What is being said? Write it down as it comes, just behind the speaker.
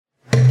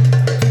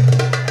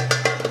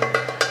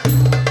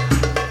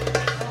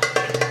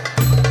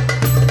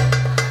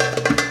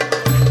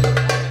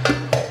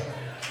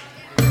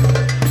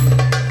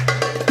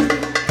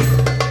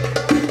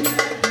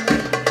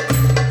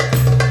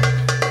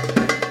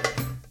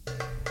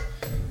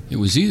It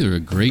was either a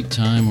great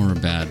time or a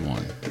bad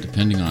one,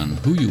 depending on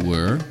who you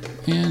were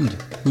and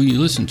who you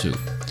listened to.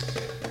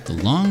 The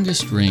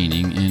longest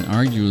reigning and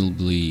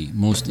arguably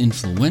most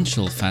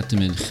influential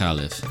Fatimid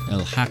Caliph,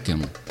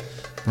 al-Hakim,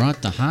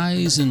 brought the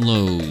highs and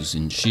lows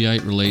in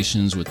Shiite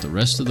relations with the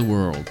rest of the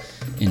world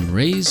and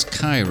raised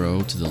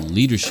Cairo to the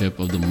leadership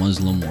of the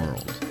Muslim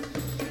world.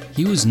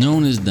 He was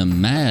known as the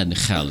Mad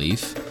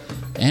Caliph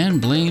and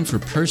blamed for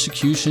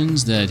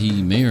persecutions that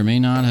he may or may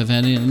not have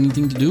had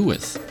anything to do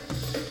with.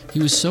 He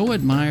was so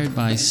admired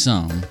by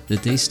some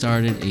that they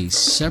started a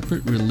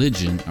separate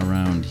religion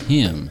around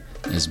him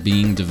as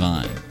being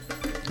divine.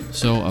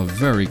 So a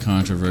very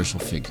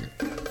controversial figure.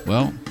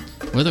 Well,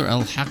 whether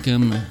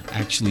al-Hakim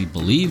actually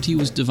believed he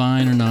was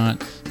divine or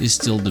not is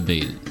still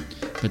debated.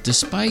 But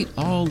despite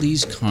all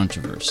these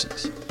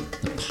controversies,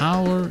 the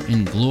power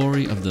and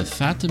glory of the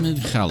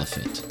Fatimid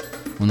Caliphate,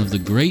 one of the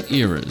great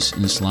eras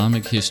in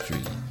Islamic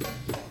history,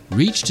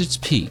 reached its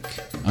peak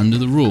under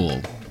the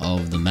rule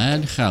of the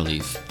Mad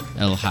Caliph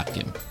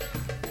al-Hakim,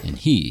 and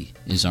he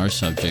is our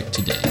subject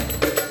today,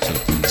 so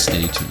please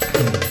stay tuned.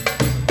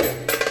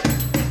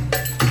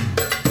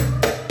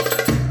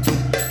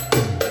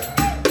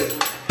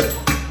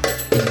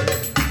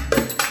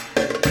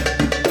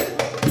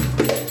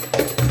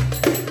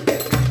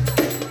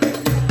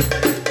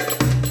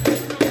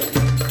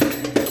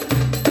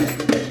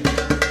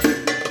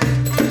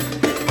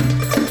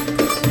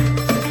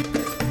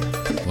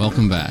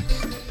 Welcome back.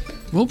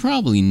 We'll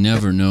probably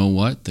never know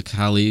what the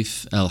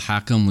Caliph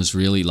al-Hakim was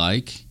really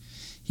like.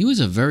 He was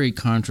a very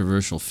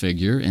controversial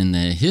figure, and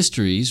the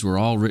histories were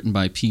all written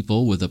by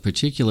people with a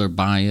particular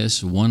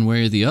bias one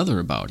way or the other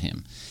about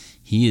him.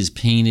 He is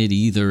painted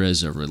either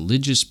as a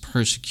religious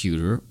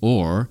persecutor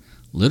or,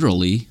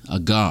 literally, a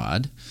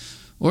god,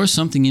 or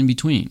something in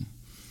between.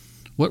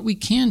 What we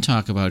can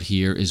talk about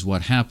here is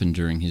what happened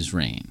during his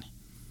reign.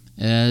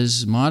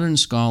 As modern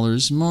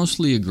scholars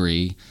mostly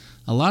agree,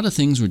 a lot of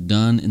things were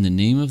done in the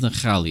name of the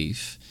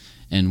Caliph,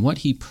 and what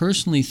he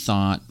personally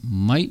thought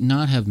might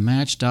not have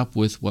matched up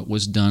with what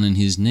was done in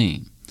his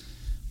name.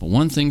 But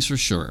one thing's for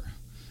sure,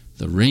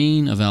 the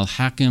reign of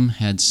al-Hakim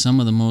had some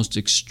of the most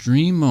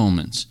extreme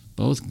moments,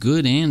 both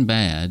good and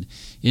bad,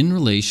 in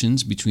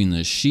relations between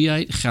the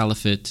Shiite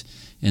Caliphate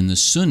and the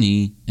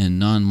Sunni and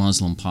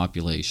non-Muslim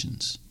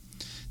populations.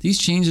 These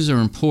changes are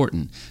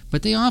important,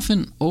 but they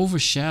often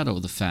overshadow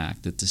the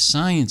fact that the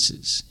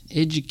sciences,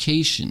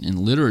 education, and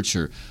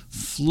literature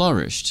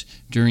flourished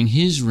during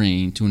his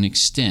reign to an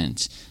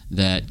extent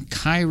that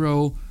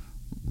Cairo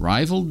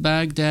rivaled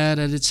Baghdad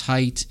at its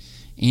height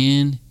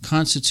and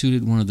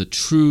constituted one of the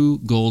true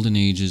golden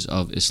ages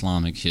of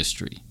Islamic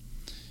history.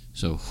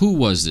 So who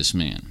was this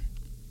man?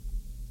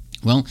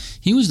 Well,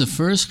 he was the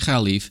first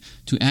caliph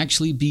to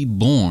actually be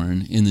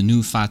born in the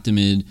new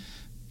Fatimid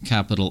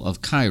capital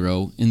of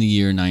Cairo in the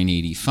year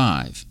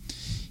 985.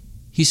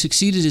 He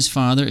succeeded his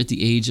father at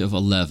the age of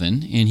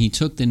 11, and he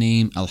took the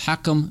name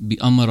al-Hakim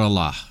bi-Amr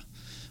Allah,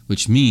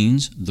 which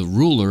means the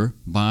ruler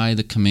by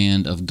the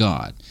command of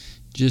God,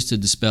 just to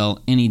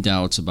dispel any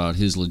doubts about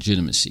his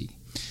legitimacy.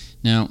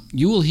 Now,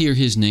 you will hear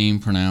his name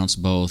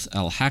pronounced both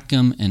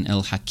al-Hakim and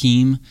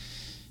al-Hakim,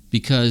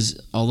 because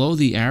although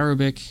the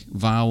Arabic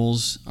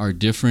vowels are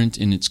different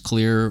and it's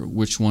clear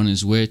which one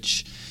is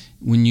which,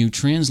 when you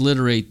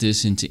transliterate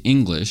this into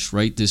English,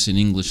 write this in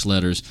English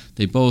letters,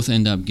 they both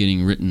end up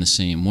getting written the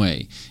same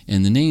way.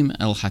 And the name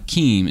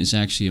al-Hakim is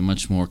actually a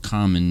much more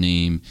common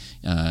name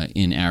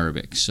in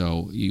Arabic.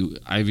 So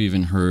I've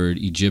even heard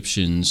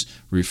Egyptians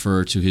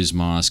refer to his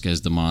mosque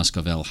as the Mosque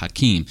of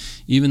al-Hakim,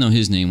 even though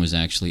his name was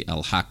actually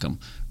al-Hakim.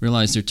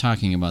 Realize they're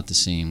talking about the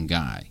same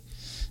guy.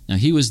 Now,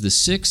 he was the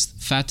 6th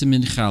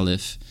Fatimid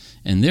Caliph,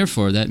 and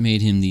therefore that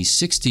made him the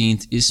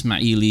 16th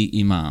Ismaili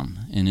Imam.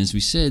 And as we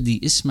said, the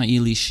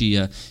Ismaili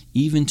Shia,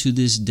 even to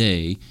this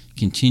day,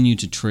 continue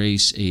to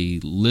trace a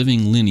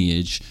living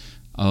lineage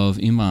of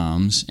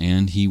Imams,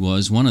 and he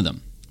was one of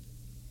them.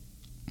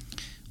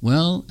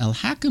 Well,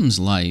 al-Hakim's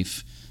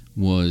life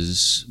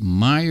was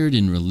mired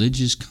in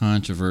religious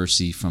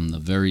controversy from the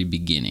very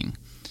beginning.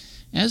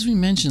 As we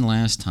mentioned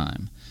last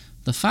time,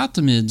 the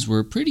Fatimids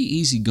were pretty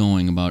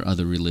easygoing about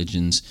other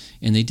religions,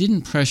 and they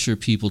didn't pressure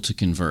people to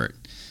convert.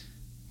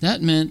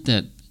 That meant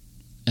that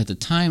at the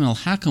time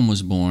al-Hakim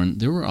was born,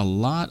 there were a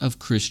lot of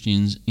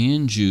Christians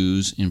and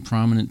Jews in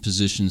prominent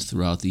positions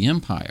throughout the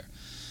empire.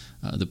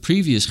 The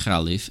previous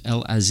Caliph,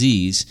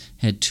 al-Aziz,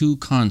 had 2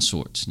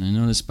 consorts. And I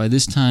noticed by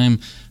this time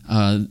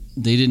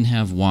they didn't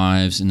have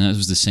wives, and that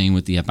was the same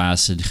with the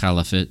Abbasid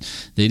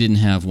Caliphate. They didn't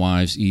have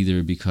wives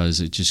either because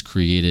it just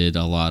created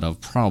a lot of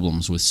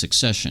problems with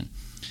succession.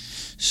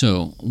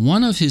 So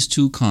one of his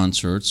 2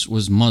 consorts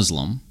was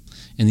Muslim,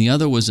 and the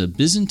other was a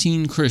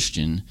Byzantine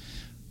Christian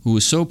who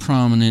was so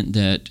prominent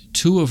that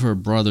 2 of her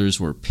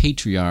brothers were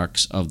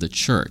patriarchs of the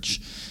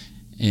church.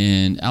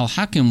 And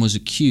al-Hakim was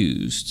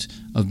accused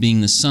of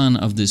being the son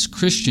of this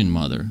Christian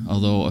mother,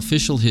 although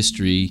official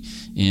history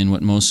and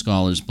what most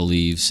scholars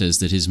believe says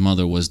that his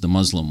mother was the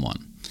Muslim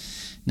one.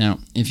 Now,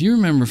 if you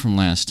remember from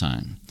last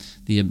time,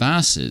 the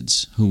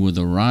Abbasids, who were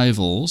the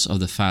rivals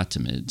of the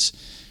Fatimids,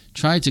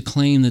 tried to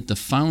claim that the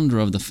founder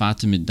of the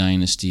Fatimid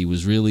dynasty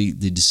was really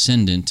the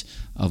descendant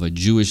of a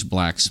Jewish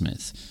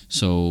blacksmith.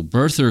 So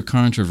birther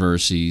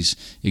controversies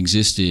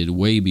existed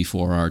way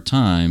before our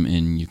time,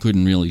 and you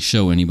couldn't really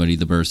show anybody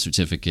the birth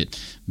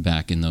certificate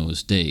back in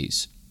those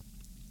days.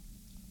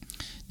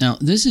 Now,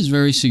 this is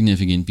very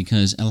significant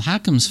because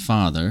al-Hakim's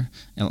father,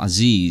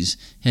 al-Aziz,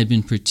 had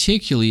been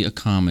particularly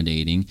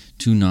accommodating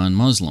to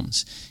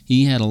non-Muslims.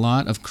 He had a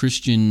lot of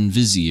Christian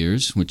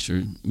viziers, which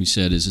we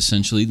said is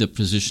essentially the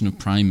position of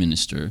prime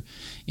minister,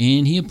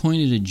 and he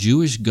appointed a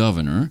Jewish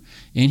governor,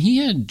 and he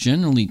had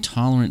generally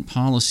tolerant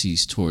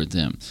policies toward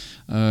them.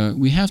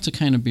 We have to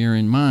kind of bear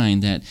in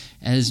mind that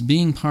as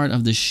being part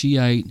of the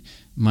Shiite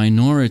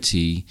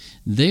minority,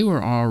 they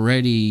were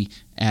already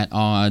at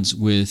odds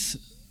with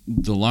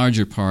the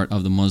larger part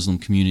of the Muslim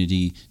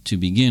community to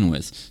begin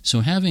with. So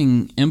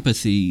having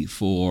empathy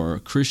for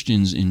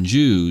Christians and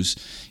Jews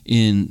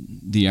in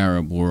the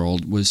Arab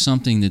world was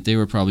something that they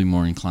were probably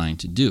more inclined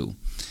to do.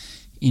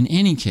 In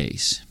any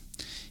case,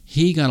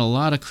 he got a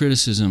lot of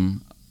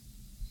criticism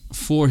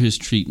for his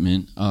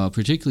treatment,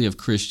 particularly of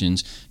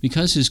Christians,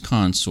 because his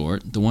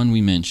consort, the one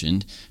we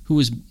mentioned, who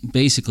was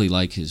basically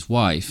like his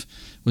wife,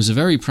 was a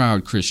very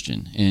proud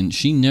Christian, and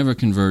she never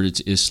converted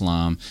to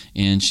Islam,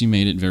 and she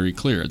made it very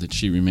clear that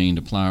she remained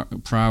a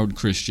proud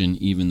Christian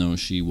even though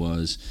she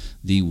was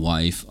the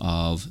wife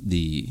of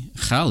the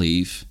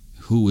Caliph,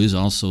 who is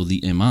also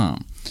the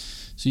Imam.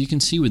 So you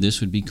can see where this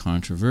would be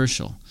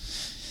controversial.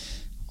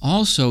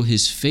 Also,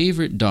 his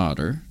favorite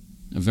daughter,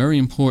 a very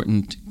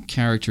important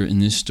character in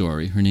this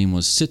story, her name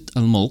was Sitt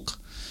al-Mulk.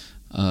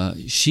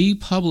 She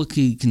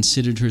publicly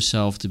considered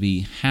herself to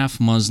be half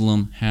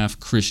Muslim, half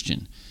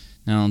Christian.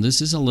 Now,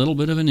 this is a little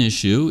bit of an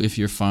issue if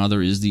your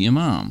father is the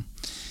Imam.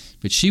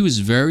 But she was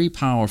very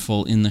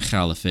powerful in the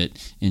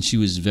Caliphate, and she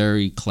was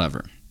very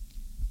clever.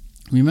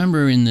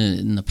 Remember, in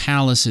the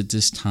palace at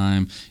this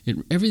time,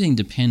 everything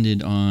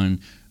depended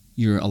on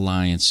your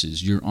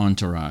alliances, your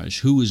entourage,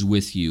 who was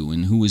with you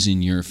and who was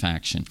in your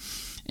faction.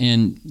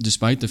 And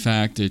despite the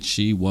fact that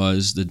she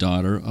was the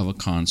daughter of a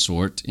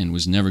consort and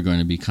was never going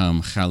to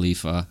become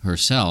Khalifa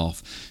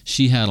herself,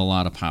 she had a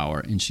lot of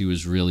power, and she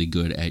was really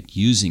good at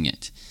using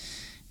it.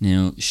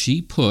 Now,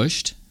 she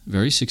pushed,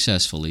 very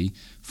successfully,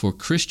 for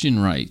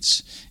Christian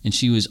rights, and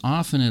she was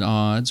often at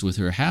odds with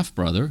her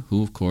half-brother,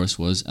 who, of course,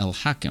 was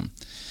al-Hakim.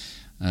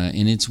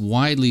 And it's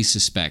widely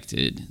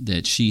suspected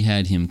that she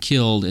had him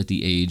killed at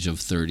the age of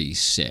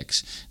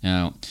 36.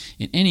 Now,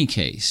 in any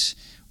case,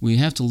 we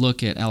have to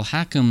look at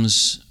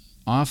al-Hakim's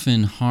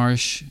often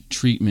harsh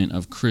treatment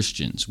of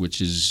Christians, which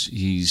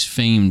he's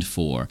famed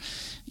for.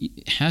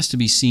 It has to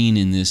be seen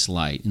in this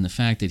light, in the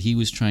fact that he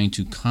was trying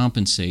to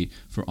compensate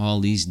for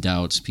all these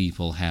doubts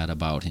people had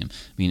about him.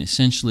 I mean,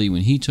 essentially,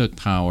 when he took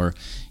power,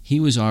 he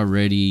was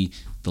already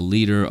the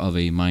leader of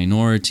a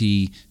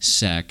minority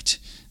sect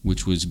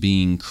which was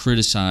being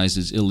criticized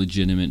as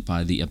illegitimate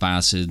by the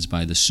Abbasids,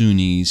 by the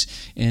Sunnis,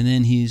 and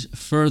then he's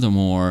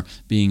furthermore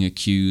being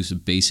accused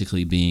of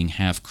basically being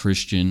half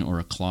Christian or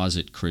a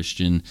closet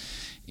Christian.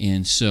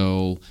 And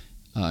so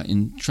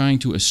in trying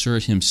to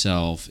assert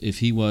himself, if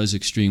he was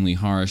extremely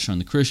harsh on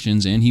the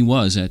Christians, and he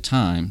was at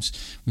times,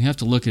 we have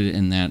to look at it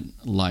in that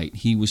light.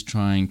 He was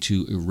trying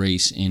to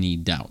erase any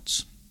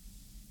doubts.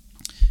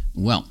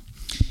 Well,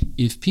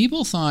 if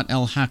people thought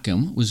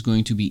al-Hakim was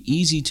going to be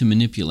easy to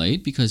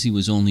manipulate because he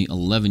was only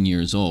 11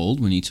 years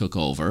old when he took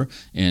over,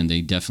 and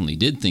they definitely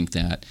did think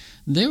that,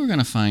 they were going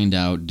to find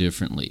out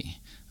differently.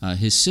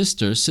 His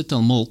sister, Sitt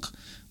al-Mulk,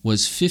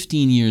 was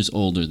 15 years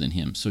older than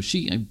him, so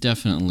she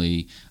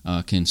definitely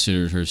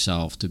considered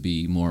herself to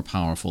be more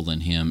powerful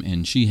than him,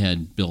 and she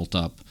had built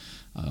up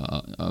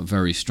a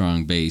very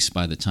strong base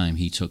by the time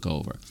he took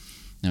over.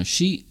 Now,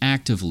 she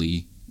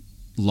actively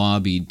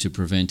lobbied to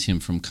prevent him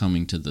from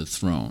coming to the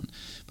throne,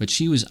 but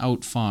she was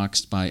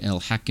outfoxed by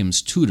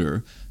al-Hakim's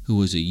tutor, who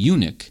was a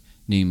eunuch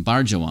named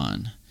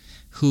Barjawan,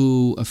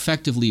 who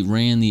effectively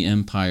ran the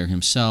empire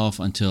himself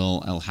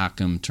until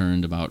al-Hakim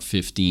turned about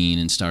 15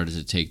 and started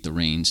to take the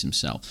reins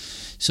himself.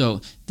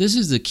 So this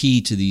is the key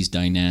to these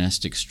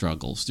dynastic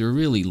struggles. There are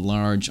really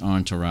large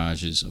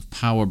entourages of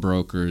power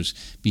brokers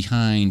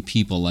behind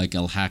people like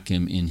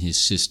al-Hakim and his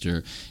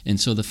sister, and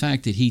so the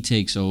fact that he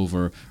takes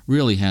over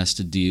really has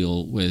to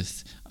deal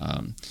with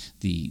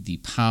the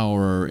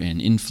power and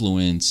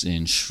influence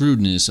and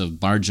shrewdness of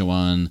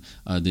Barjawan,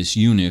 this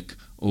eunuch,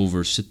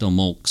 over Sitt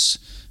al-Mulk's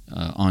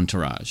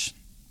entourage.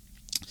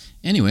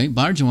 Anyway,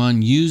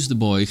 Barjawan used the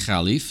boy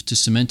Caliph to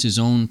cement his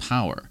own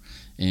power,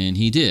 and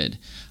he did.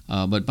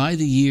 But by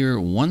the year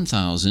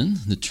 1000,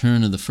 the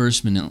turn of the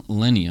first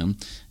millennium,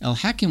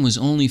 al-Hakim was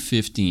only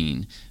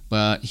 15,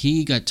 but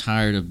he got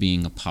tired of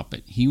being a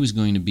puppet. He was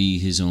going to be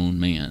his own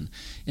man.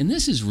 And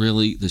this is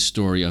really the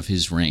story of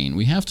his reign.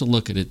 We have to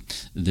look at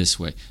it this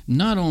way.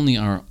 Not only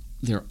are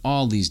there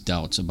all these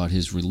doubts about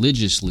his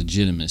religious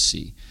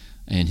legitimacy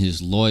and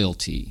his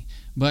loyalty,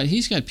 but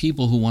he's got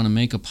people who want to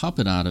make a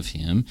puppet out of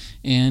him,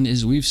 and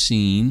as we've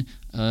seen,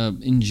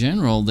 in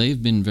general,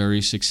 they've been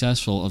very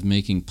successful of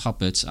making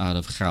puppets out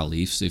of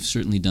caliphs. They've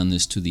certainly done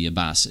this to the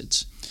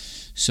Abbasids.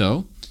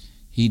 So,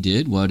 He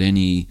did what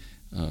any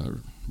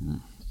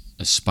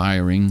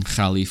aspiring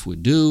Caliph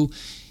would do.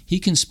 He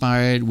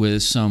conspired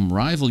with some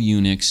rival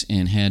eunuchs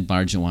and had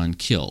Barjawan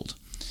killed.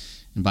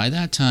 And by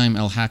that time,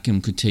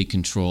 al-Hakim could take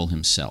control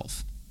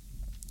himself.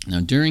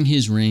 Now, during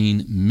his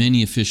reign,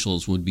 many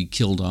officials would be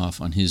killed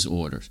off on his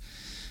orders.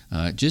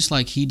 Just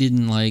like he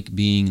didn't like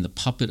being the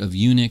puppet of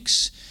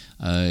eunuchs,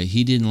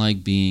 he didn't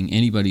like being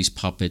anybody's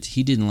puppet,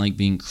 he didn't like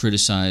being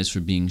criticized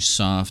for being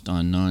soft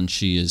on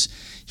non-Shias,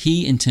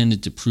 he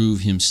intended to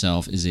prove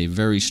himself as a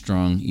very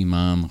strong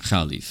Imam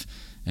Caliph.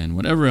 And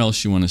whatever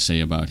else you want to say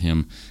about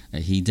him,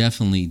 he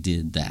definitely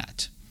did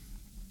that.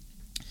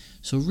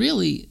 So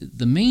really,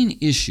 the main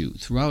issue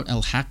throughout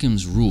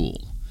al-Hakim's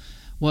rule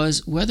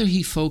was whether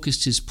he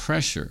focused his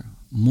pressure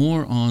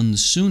more on the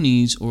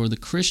Sunnis or the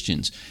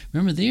Christians.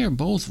 Remember, they are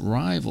both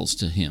rivals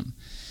to him.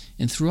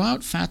 And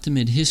throughout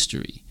Fatimid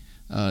history,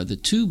 the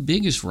two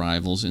biggest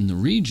rivals in the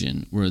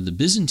region were the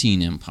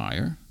Byzantine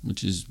Empire,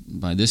 which is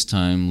by this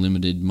time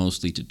limited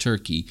mostly to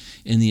Turkey,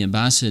 and the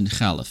Abbasid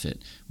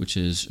Caliphate, which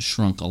has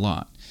shrunk a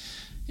lot.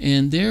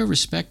 And their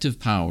respective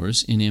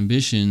powers and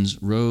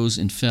ambitions rose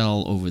and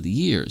fell over the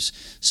years.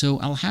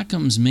 So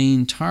al-Hakim's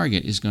main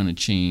target is going to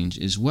change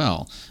as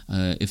well.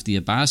 If the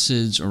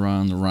Abbasids are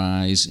on the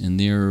rise and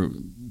they're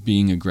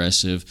being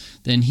aggressive,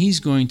 then he's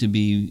going to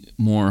be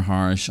more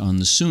harsh on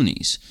the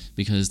Sunnis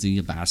because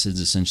the Abbasids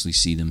essentially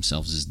see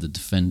themselves as the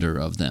defender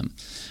of them.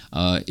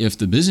 If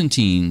the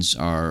Byzantines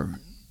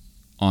are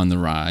on the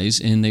rise,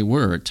 and they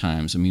were at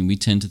times. I mean, we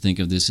tend to think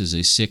of this as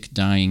a sick,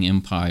 dying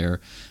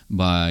empire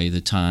by the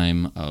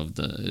time of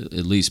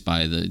at least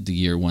by the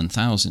year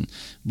 1000.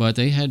 But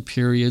they had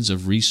periods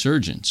of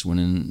resurgence when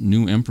a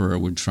new emperor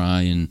would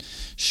try and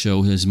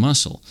show his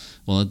muscle.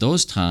 Well, at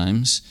those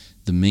times,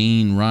 the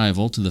main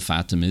rival to the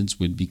Fatimids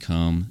would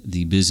become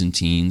the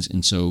Byzantines,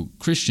 and so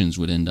Christians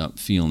would end up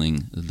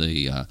feeling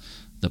the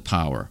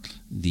power,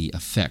 the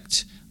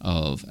effect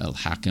of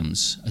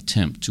al-Hakim's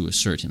attempt to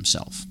assert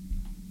himself.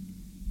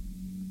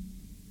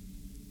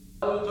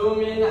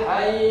 من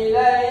حي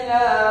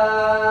ليلى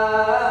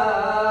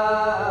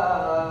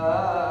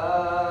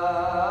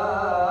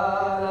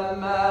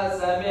لما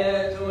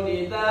سمعت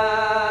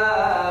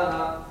نداء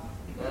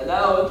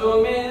تلوت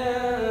من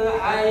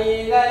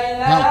حي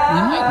ليلى. Well,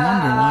 you might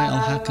wonder why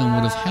al-Hakim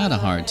would have had a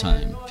hard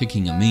time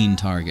picking a main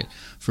target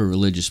for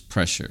religious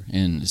pressure,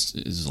 and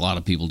as a lot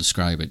of people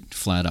describe it,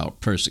 flat-out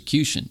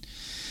persecution.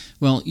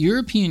 Well,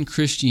 European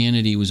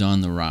Christianity was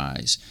on the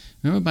rise.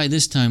 Remember, by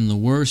this time, the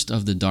worst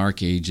of the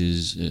Dark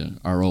Ages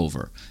are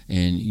over,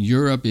 and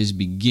Europe is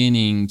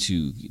beginning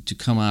to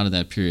come out of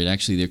that period.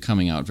 Actually, they're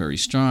coming out very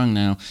strong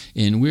now,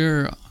 and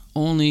we're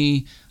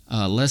only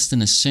less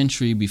than a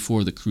century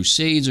before the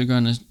Crusades are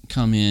going to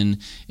come in,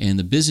 and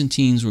the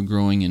Byzantines were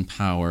growing in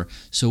power.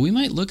 So we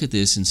might look at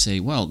this and say,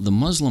 well, the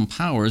Muslim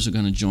powers are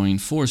going to join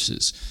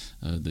forces,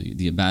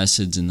 the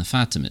Abbasids and the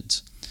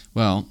Fatimids.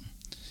 Well,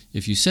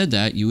 if you said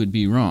that, you would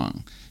be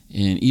wrong.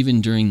 And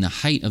even during the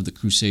height of the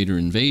Crusader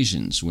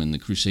invasions, when the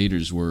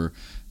Crusaders were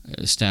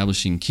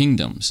establishing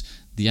kingdoms,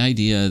 the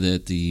idea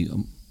that the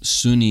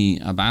Sunni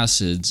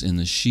Abbasids and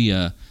the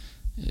Shia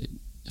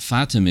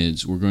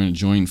Fatimids were going to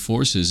join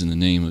forces in the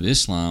name of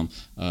Islam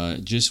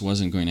just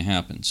wasn't going to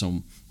happen.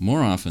 So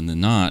more often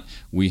than not,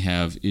 we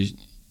have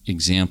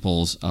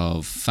examples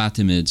of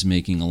Fatimids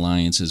making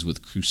alliances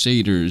with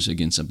Crusaders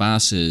against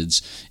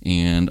Abbasids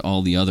and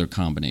all the other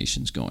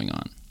combinations going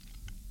on.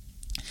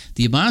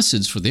 The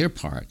Abbasids, for their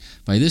part,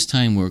 by this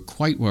time were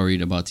quite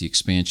worried about the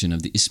expansion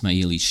of the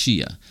Ismaili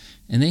Shia,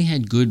 and they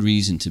had good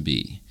reason to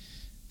be.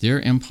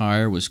 Their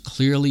empire was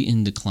clearly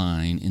in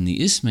decline, and the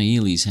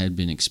Ismailis had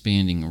been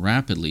expanding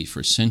rapidly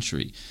for a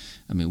century.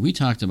 I mean, we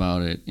talked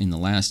about it in the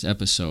last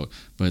episode,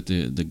 but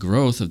the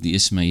growth of the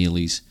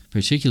Ismailis,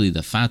 particularly the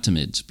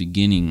Fatimids,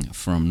 beginning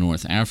from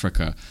North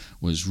Africa,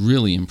 was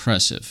really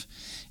impressive.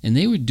 And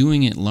they were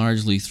doing it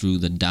largely through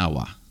the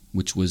dawah,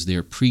 which was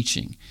their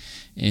preaching.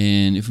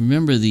 And if you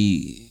remember,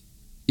 the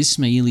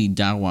Ismaili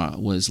dawah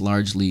was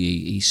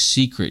largely a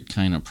secret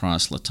kind of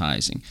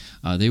proselytizing.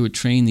 They would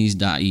train these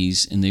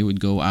da'is, and they would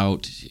go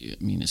out,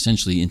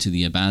 essentially into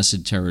the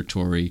Abbasid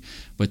territory,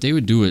 but they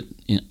would do it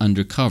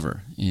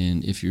undercover.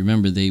 And if you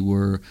remember, they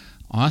were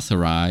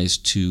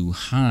authorized to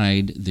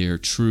hide their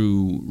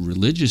true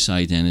religious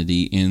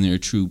identity and their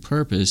true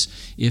purpose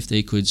if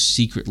they could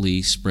secretly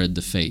spread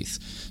the faith.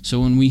 So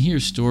when we hear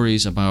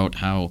stories about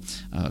how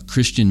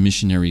Christian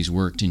missionaries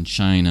worked in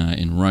China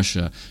and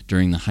Russia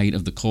during the height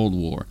of the Cold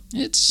War,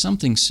 it's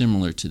something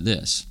similar to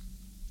this.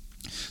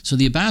 So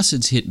the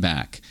Abbasids hit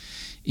back.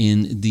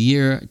 In the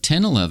year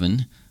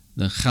 1011,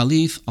 the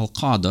Caliph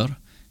al-Qadr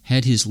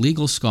had his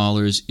legal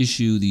scholars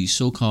issue the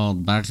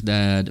so-called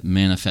Baghdad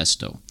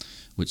Manifesto,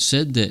 which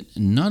said that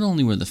not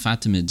only were the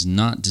Fatimids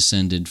not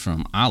descended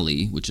from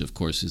Ali, which of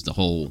course is the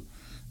whole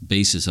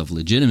basis of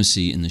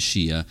legitimacy in the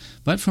Shia,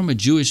 but from a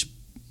Jewish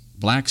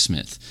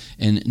blacksmith,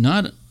 and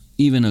not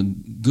even a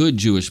good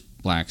Jewish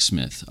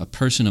blacksmith, a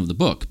person of the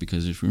book,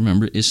 because if you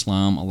remember,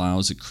 Islam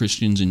allows the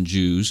Christians and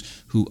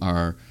Jews who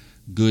are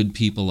good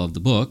people of the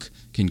book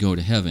can go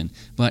to heaven,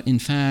 but in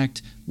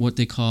fact what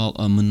they call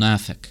a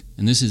munafiq.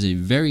 And this is a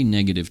very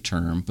negative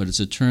term, but it's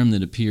a term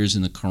that appears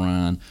in the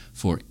Quran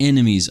for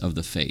enemies of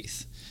the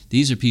faith.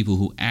 These are people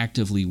who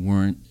actively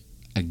went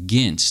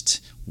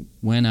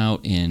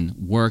out and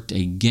worked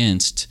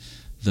against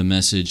the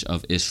message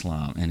of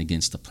Islam and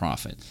against the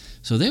Prophet.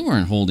 So they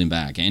weren't holding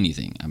back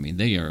anything. I mean,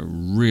 they are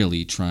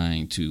really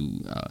trying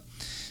to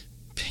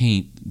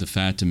paint the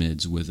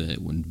Fatimids with a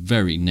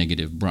very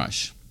negative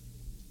brush.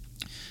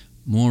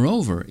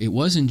 Moreover, it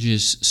wasn't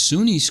just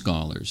Sunni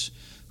scholars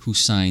who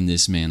signed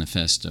this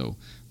manifesto,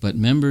 but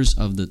members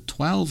of the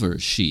Twelver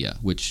Shia,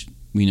 which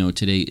we know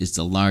today is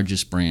the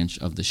largest branch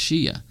of the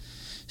Shia.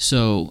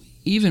 So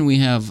even we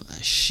have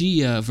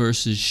Shia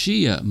versus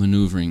Shia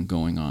maneuvering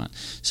going on.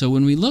 So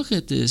when we look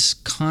at this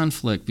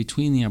conflict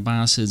between the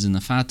Abbasids and the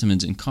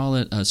Fatimids and call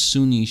it a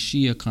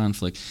Sunni-Shia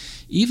conflict,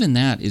 even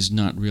that is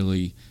not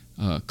really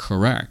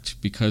correct,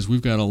 because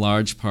we've got a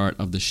large part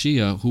of the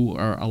Shia who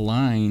are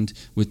aligned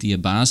with the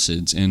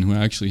Abbasids and who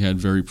actually had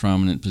very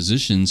prominent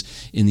positions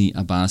in the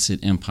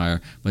Abbasid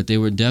Empire, but they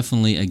were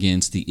definitely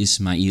against the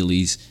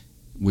Ismailis,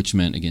 which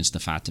meant against the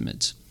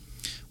Fatimids.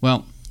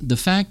 Well, the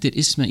fact that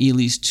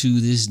Ismailis to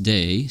this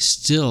day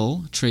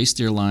still trace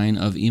their line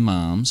of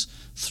imams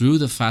through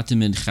the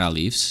Fatimid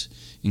Caliphs,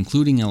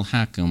 including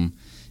al-Hakim,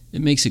 it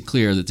makes it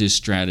clear that this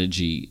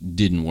strategy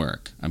didn't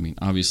work. I mean,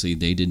 obviously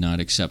they did not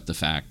accept the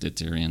fact that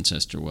their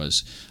ancestor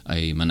was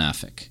a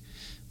munafiq.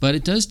 But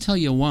it does tell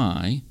you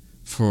why,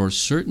 for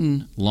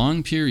certain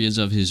long periods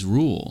of his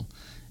rule,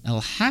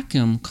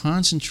 al-Hakim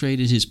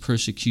concentrated his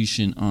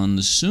persecution on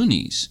the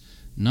Sunnis,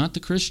 not the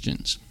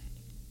Christians.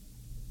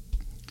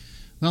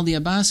 Well, the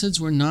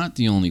Abbasids were not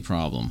the only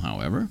problem,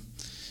 however.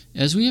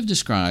 As we have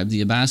described,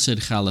 the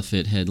Abbasid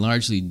Caliphate had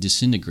largely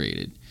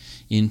disintegrated,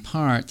 in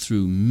part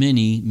through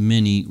many,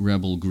 many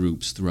rebel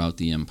groups throughout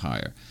the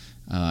empire.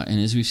 And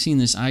as we've seen,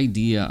 this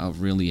idea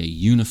of really a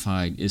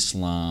unified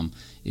Islam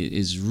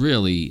is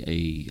really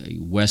a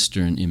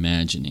Western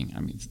imagining.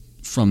 I mean,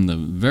 from the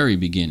very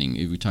beginning,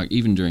 if we talk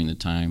even during the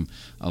time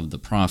of the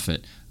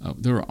Prophet,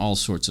 there were all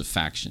sorts of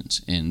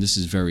factions, and this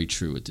is very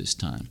true at this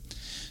time.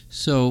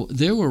 So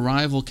there were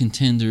rival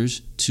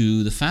contenders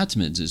to the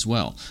Fatimids as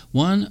well.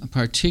 One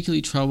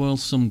particularly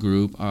troublesome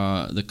group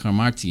are the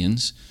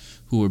Karmartians,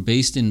 who were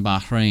based in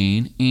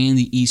Bahrain and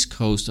the east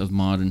coast of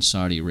modern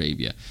Saudi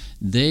Arabia.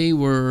 They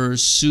were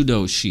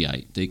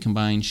pseudo-Shiite. They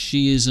combined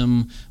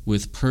Shiism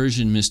with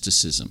Persian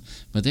mysticism,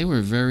 but they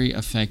were very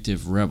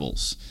effective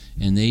rebels,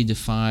 and they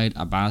defied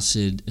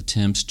Abbasid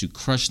attempts to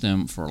crush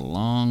them for a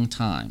long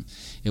time.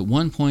 At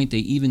one point, they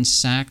even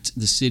sacked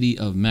the city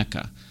of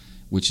Mecca,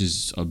 which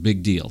is a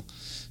big deal.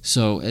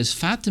 So as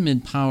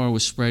Fatimid power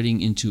was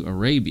spreading into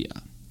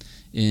Arabia,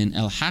 and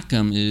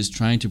al-Hakim is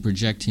trying to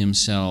project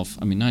himself,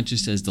 I mean, not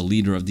just as the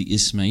leader of the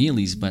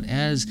Ismailis, but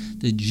as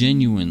the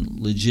genuine,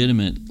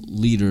 legitimate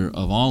leader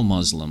of all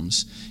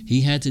Muslims,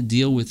 he had to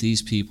deal with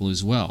these people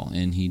as well,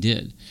 and he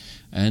did.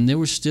 And there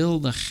were still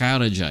the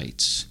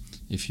Kharijites,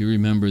 if you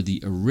remember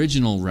the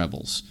original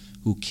rebels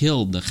who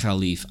killed the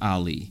Caliph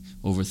Ali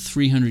over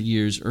 300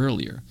 years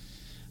earlier.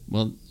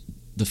 Well,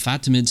 the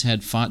Fatimids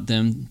had fought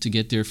them to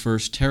get their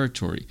first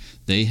territory.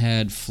 They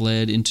had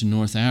fled into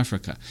North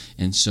Africa,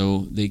 and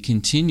so they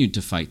continued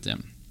to fight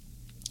them.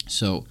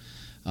 So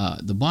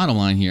the bottom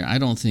line here, I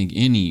don't think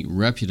any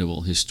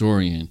reputable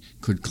historian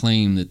could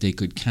claim that they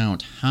could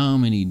count how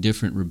many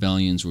different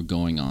rebellions were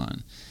going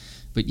on.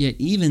 But yet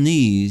even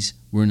these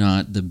were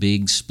not the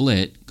big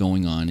split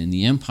going on in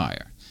the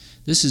empire.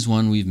 This is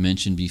one we've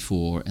mentioned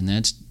before, and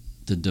that's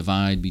the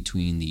divide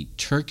between the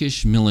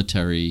Turkish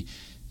military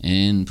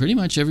and pretty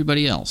much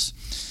everybody else.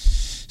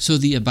 So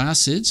the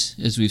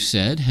Abbasids, as we've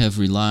said, have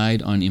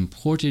relied on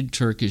imported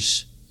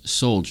Turkish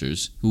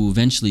soldiers who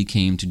eventually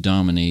came to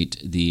dominate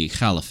the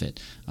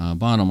caliphate.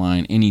 Bottom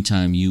line,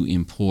 anytime you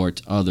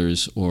import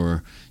others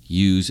or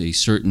use a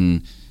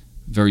certain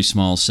very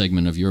small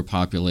segment of your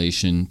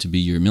population to be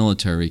your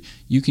military,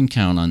 you can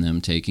count on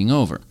them taking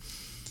over.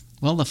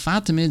 Well, the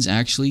Fatimids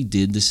actually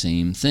did the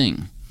same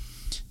thing.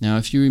 Now,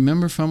 if you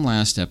remember from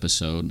last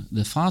episode,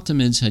 the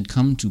Fatimids had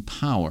come to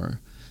power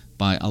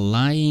by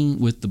allying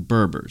with the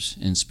Berbers,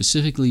 and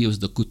specifically it was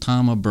the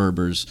Kutama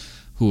Berbers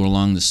who were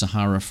along the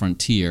Sahara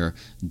frontier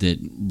that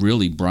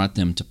really brought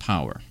them to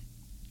power.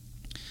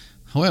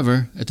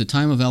 However, at the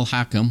time of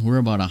al-Hakim, we're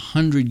about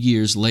 100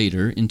 years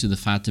later into the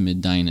Fatimid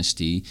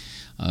dynasty,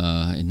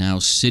 and now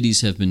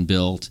cities have been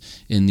built,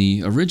 and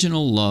the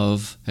original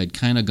love had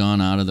kind of gone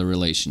out of the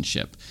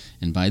relationship.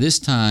 And by this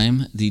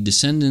time, the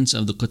descendants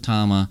of the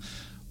Kutama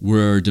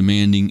were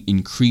demanding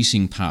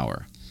increasing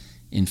power.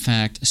 In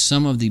fact,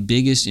 some of the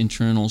biggest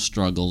internal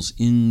struggles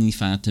in the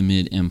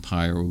Fatimid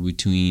Empire were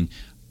between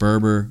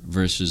Berber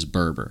versus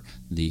Berber,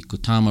 the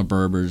Kutama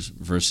Berbers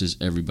versus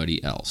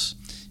everybody else.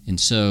 And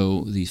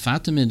so the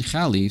Fatimid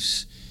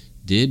Caliphs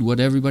did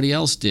what everybody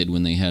else did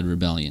when they had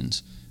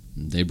rebellions.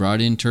 They brought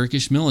in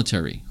Turkish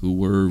military, who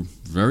were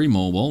very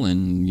mobile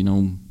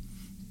and,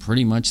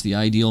 pretty much the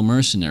ideal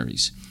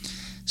mercenaries.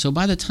 So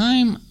by the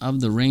time of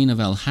the reign of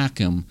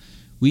al-Hakim,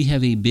 we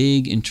have a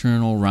big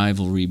internal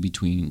rivalry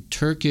between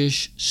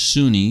Turkish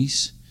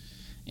Sunnis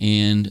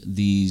and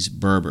these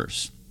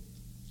Berbers.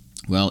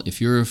 Well, if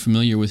you're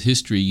familiar with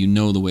history, you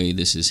know the way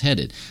this is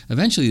headed.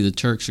 Eventually, the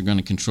Turks are going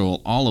to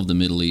control all of the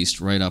Middle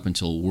East right up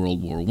until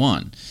World War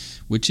I,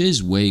 which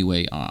is way,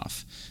 way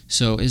off.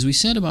 So, as we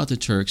said about the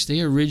Turks,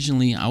 they are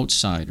originally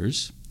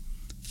outsiders,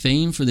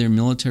 famed for their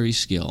military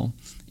skill,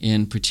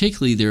 and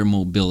particularly their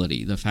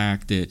mobility, the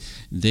fact that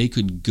they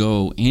could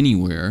go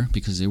anywhere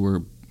because they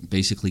were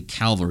basically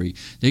cavalry.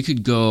 They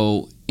could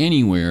go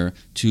anywhere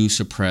to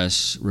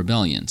suppress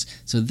rebellions.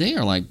 So they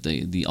are like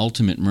the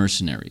ultimate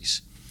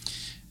mercenaries.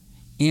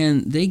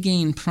 And they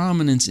gained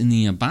prominence in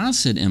the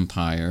Abbasid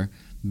Empire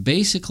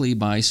basically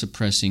by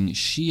suppressing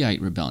Shiite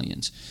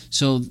rebellions.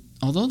 So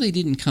although they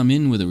didn't come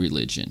in with a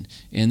religion,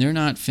 and they're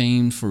not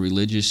famed for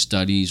religious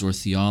studies or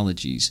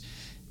theologies,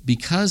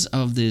 because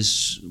of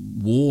this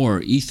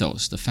war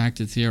ethos, the fact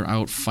that they're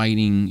out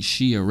fighting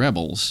Shia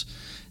rebels,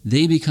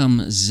 they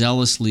become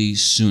zealously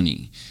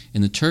Sunni.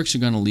 And the Turks are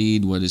going to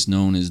lead what is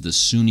known as the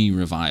Sunni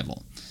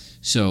revival.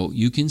 So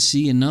you can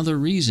see another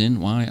reason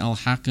why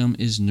al-Hakim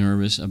is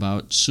nervous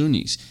about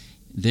Sunnis.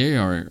 They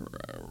are,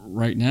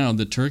 right now,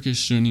 the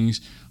Turkish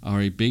Sunnis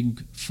are a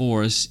big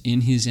force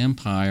in his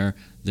empire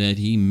that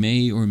he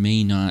may or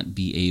may not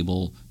be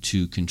able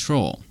to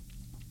control.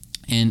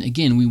 And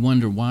again, we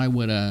wonder, why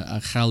would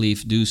a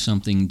caliph do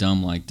something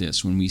dumb like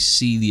this when we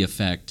see the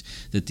effect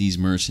that these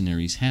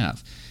mercenaries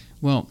have?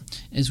 Well,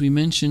 as we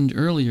mentioned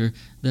earlier,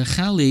 the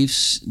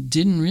caliphs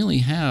didn't really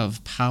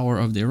have power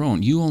of their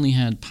own. You only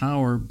had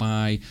power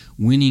by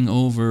winning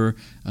over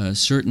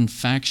certain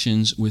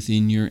factions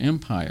within your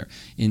empire.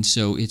 And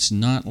so it's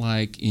not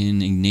like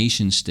in a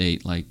nation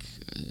state like,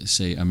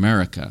 say,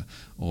 America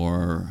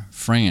or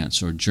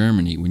France or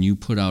Germany, when you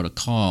put out a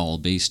call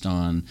based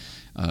on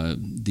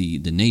the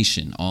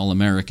nation, all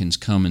Americans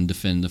come and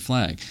defend the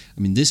flag. I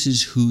mean, this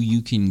is who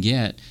you can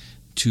get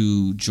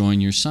to join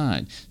your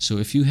side. So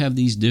if you have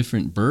these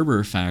different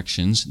Berber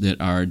factions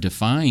that are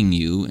defying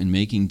you and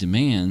making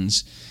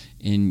demands,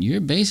 and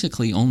you're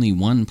basically only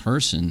one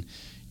person,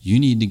 you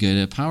need to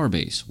get a power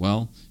base.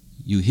 Well,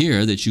 you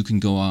hear that you can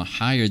go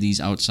hire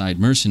these outside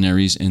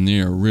mercenaries, and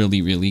they are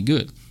really, really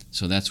good.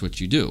 So that's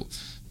what you do.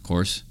 Of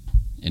course,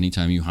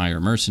 anytime you hire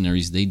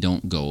mercenaries, they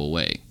don't go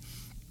away.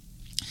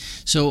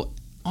 So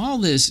all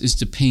this is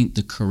to paint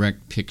the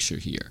correct picture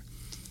here.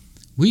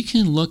 We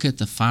can look at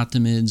the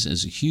Fatimids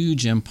as a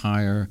huge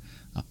empire,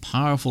 a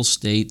powerful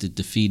state that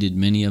defeated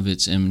many of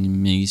its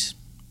enemies,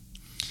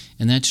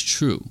 and that's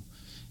true.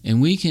 And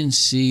we can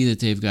see that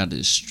they've got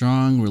a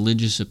strong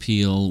religious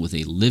appeal with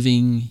a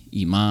living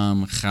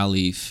imam,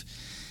 caliph,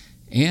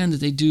 and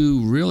that they do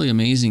really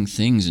amazing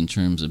things in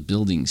terms of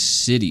building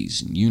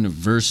cities and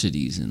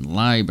universities and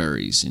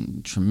libraries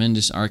and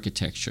tremendous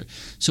architecture.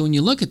 So when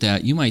you look at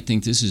that, you might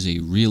think this is a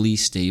really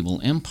stable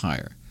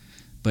empire.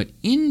 But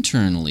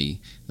internally,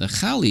 the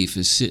caliph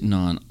is sitting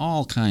on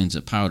all kinds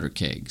of powder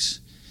kegs.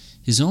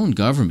 His own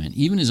government,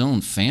 even his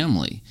own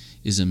family,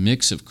 is a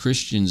mix of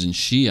Christians and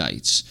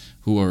Shiites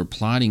who are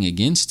plotting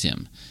against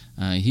him.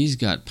 He's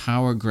got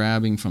power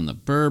grabbing from the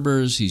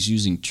Berbers. He's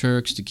using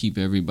Turks to keep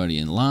everybody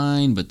in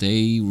line, but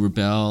they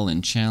rebel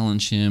and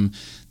challenge him.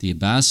 The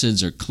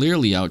Abbasids are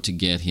clearly out to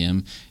get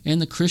him,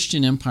 and the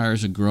Christian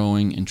empires are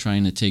growing and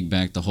trying to take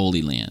back the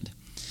Holy Land.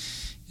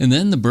 And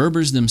then the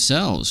Berbers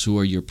themselves, who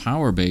are your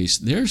power base,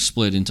 they're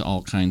split into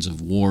all kinds of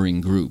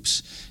warring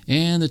groups.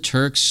 And the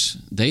Turks,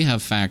 they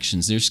have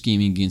factions. They're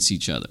scheming against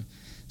each other.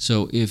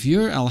 So if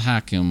you're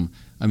al-Hakim,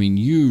 I mean,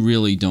 you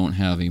really don't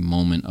have a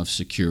moment of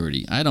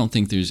security. I don't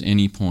think there's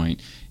any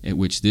point at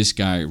which this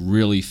guy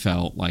really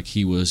felt like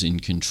he was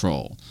in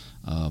control.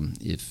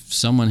 If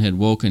someone had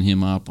woken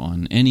him up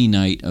on any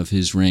night of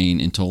his reign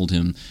and told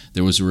him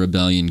there was a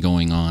rebellion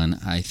going on,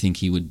 I think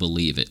he would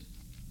believe it.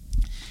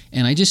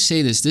 And I just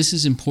say this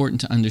is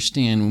important to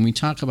understand when we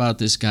talk about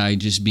this guy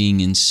just being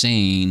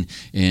insane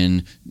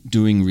and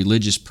doing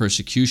religious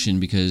persecution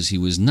because he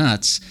was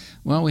nuts.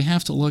 Well, we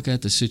have to look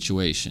at the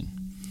situation.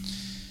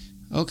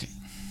 Okay.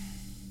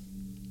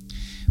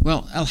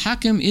 Well,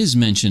 al-Hakim is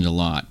mentioned a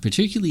lot,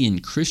 particularly in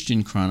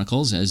Christian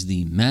chronicles as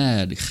the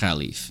Mad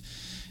Caliph.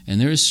 And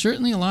there is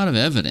certainly a lot of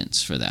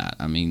evidence for that.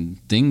 I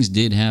mean, things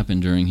did happen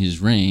during his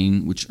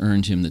reign which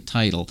earned him the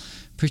title,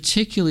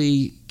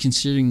 particularly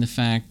considering the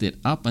fact that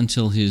up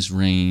until his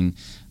reign,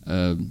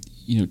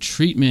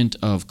 treatment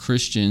of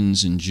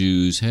Christians and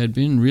Jews had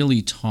been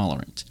really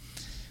tolerant.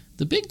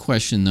 The big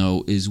question,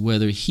 though, is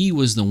whether he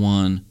was the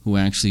one who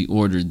actually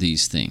ordered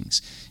these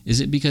things. Is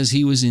it because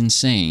he was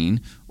insane,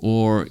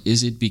 or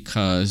is it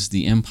because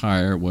the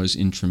empire was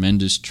in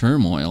tremendous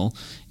turmoil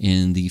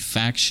and the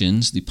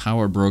factions, the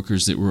power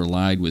brokers that were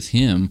allied with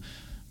him,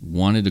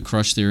 wanted to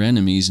crush their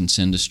enemies and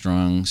send a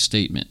strong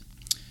statement?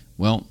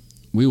 Well,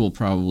 we will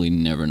probably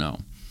never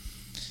know.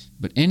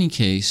 But in any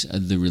case,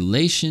 the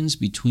relations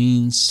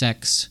between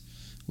sects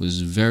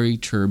was very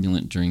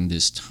turbulent during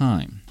this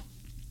time.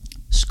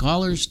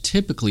 Scholars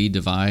typically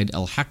divide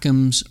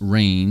al-Hakim's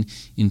reign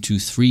into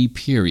 3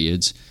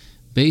 periods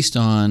based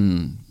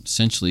on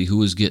essentially who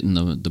was getting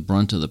the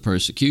brunt of the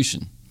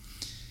persecution.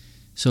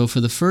 So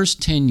for the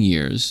first 10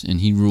 years,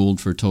 and he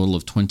ruled for a total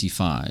of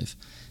 25,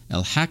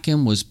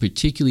 al-Hakim was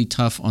particularly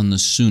tough on the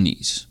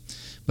Sunnis,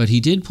 but he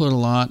did put a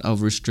lot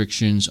of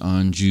restrictions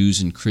on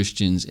Jews and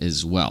Christians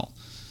as well.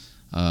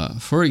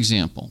 For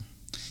example,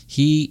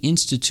 he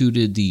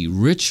instituted the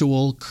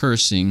ritual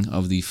cursing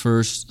of the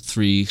first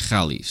three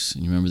caliphs.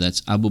 And you remember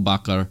that's Abu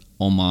Bakr,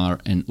 Omar,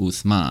 and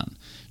Uthman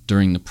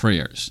during the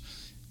prayers.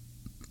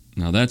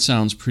 Now that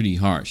sounds pretty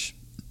harsh.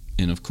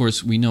 And of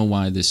course we know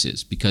why this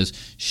is, because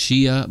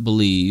Shia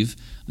believe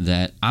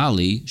that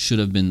Ali should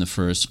have been the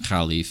first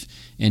caliph,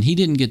 and he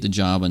didn't get the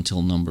job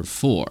until number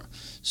 4.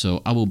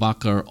 So Abu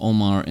Bakr,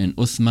 Omar, and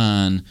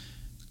Uthman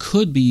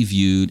could be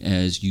viewed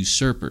as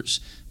usurpers.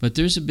 But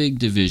there's a big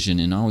division,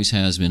 and always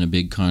has been a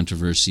big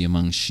controversy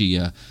among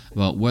Shia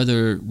about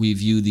whether we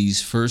view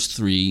these first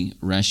 3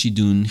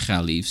 Rashidun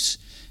caliphs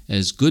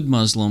as good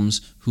Muslims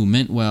who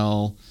meant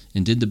well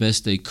and did the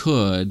best they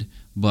could,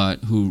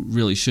 but who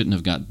really shouldn't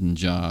have gotten the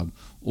job,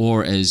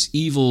 or as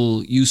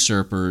evil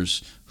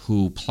usurpers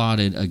who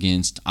plotted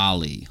against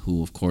Ali,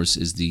 who of course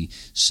is the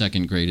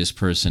second greatest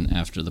person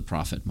after the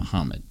Prophet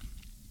Muhammad.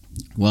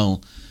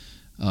 Well,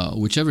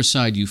 whichever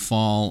side you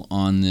fall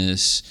on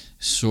this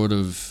sort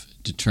of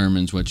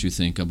determines what you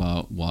think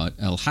about what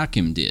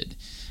al-Hakim did.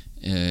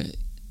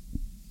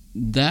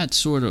 That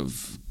sort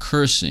of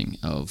cursing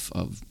of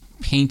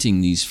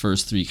painting these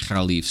first 3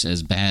 caliphs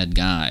as bad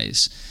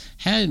guys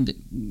had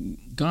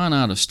gone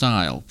out of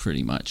style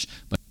pretty much.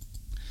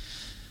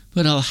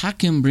 But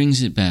al-Hakim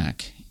brings it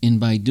back, and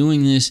by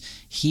doing this,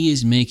 he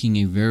is making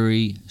a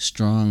very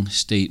strong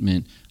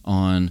statement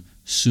on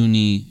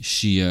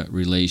Sunni-Shia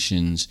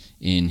relations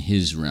in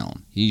his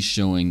realm. He's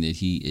showing that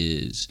he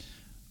is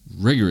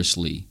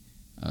rigorously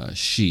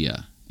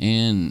Shia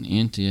and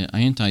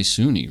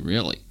anti-Sunni,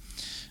 really.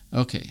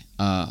 Okay,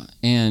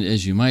 and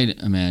as you might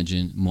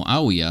imagine,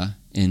 Muawiyah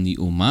and the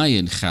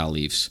Umayyad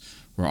caliphs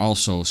were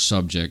also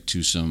subject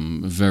to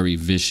some very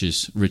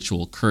vicious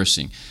ritual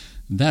cursing.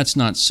 That's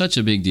not such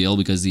a big deal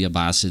because the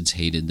Abbasids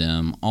hated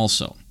them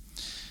also.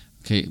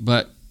 Okay,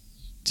 but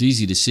it's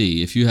easy to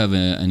see. If you have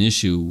an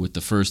issue with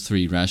the first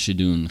 3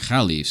 Rashidun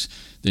caliphs,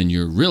 then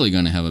you're really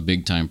going to have a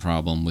big-time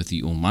problem with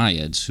the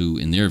Umayyads, who,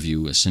 in their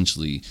view,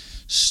 essentially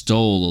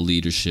stole the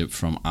leadership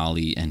from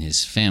Ali and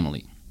his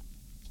family.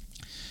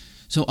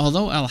 So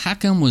although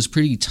al-Hakim was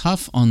pretty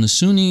tough on the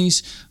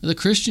Sunnis, the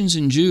Christians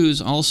and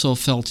Jews also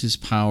felt his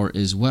power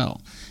as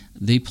well.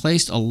 They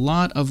placed a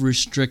lot of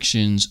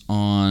restrictions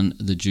on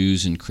the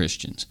Jews and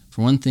Christians.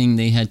 For one thing,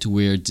 they had to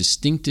wear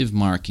distinctive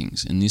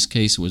markings. In this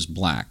case, it was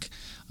black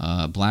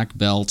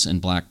belts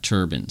and black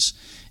turbans.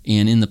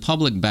 And in the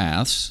public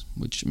baths,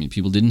 which,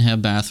 people didn't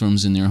have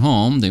bathrooms in their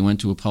home, they went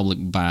to a public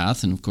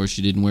bath, and of course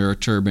you didn't wear a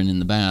turban in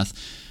the bath.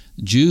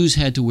 Jews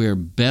had to wear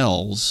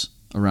bells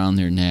around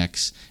their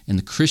necks, and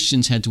the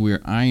Christians had to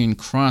wear iron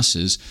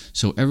crosses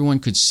so everyone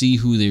could see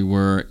who they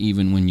were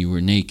even when you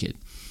were naked.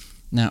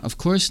 Now, of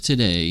course,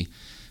 today,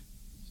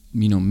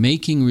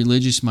 making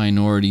religious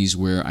minorities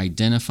wear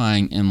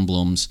identifying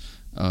emblems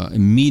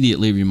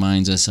immediately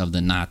reminds us of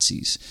the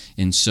Nazis.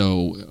 And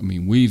so,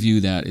 we view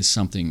that as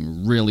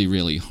something really,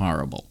 really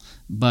horrible.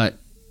 But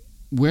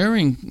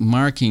wearing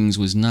markings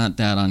was not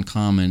that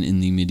uncommon in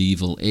the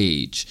medieval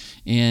age.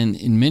 And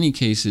in many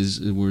cases,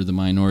 it were the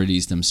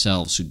minorities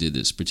themselves who did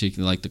this,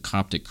 particularly like the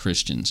Coptic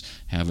Christians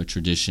have a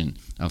tradition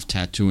of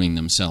tattooing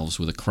themselves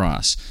with a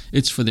cross.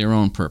 It's for their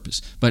own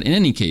purpose. But in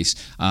any case,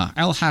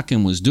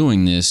 al-Hakim was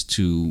doing this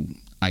to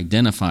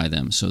identify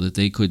them so that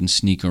they couldn't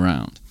sneak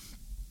around.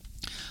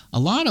 A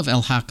lot of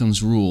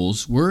al-Hakim's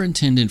rules were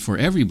intended for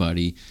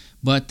everybody,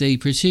 but they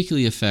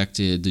particularly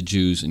affected the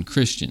Jews and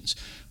Christians.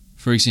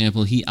 For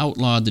example, he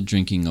outlawed the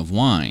drinking of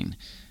wine.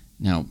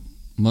 Now,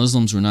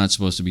 Muslims were not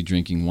supposed to be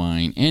drinking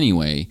wine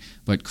anyway,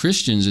 but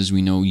Christians, as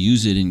we know,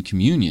 use it in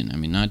communion.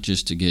 Not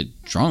just to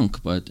get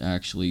drunk, but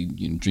actually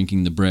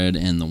drinking the bread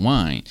and the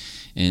wine.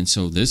 And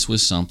so this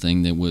was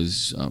something that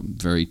was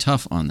very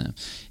tough on them.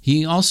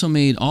 He also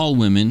made all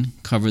women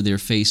cover their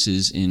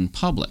faces in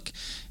public.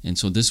 And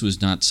so this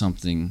was not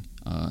something,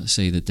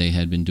 say, that they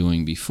had been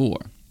doing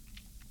before.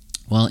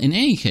 Well, in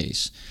any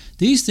case,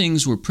 these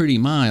things were pretty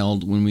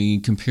mild when we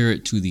compare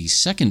it to the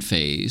second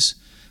phase,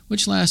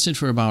 which lasted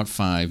for about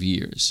 5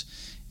 years.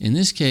 In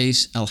this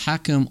case,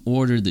 al-Hakim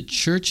ordered the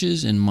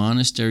churches and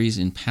monasteries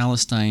in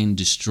Palestine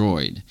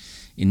destroyed.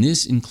 And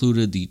this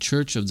included the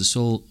Church of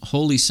the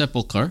Holy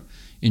Sepulchre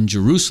in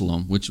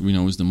Jerusalem, which we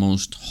know is the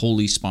most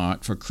holy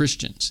spot for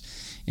Christians.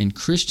 And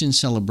Christian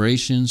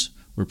celebrations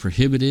were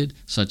prohibited,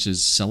 such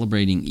as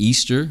celebrating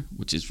Easter,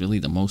 which is really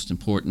the most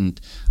important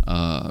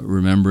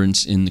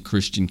remembrance in the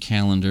Christian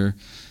calendar.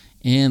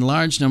 And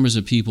large numbers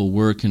of people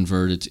were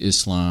converted to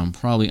Islam,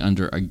 probably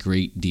under a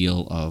great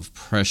deal of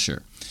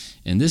pressure.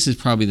 And this is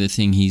probably the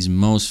thing he's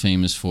most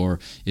famous for,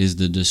 is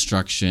the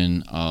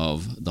destruction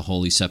of the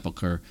Holy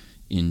Sepulchre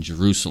in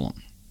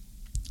Jerusalem.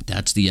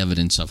 That's the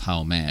evidence of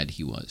how mad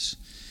he was.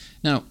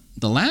 Now,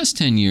 the last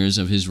 10 years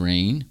of his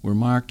reign were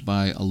marked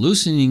by a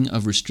loosening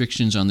of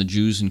restrictions on the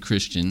Jews and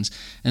Christians,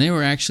 and they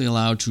were actually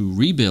allowed to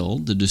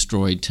rebuild the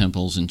destroyed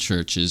temples and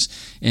churches,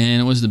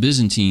 and it was the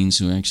Byzantines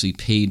who actually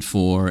paid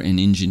for and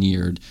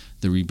engineered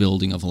the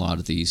rebuilding of a lot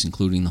of these,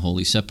 including the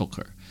Holy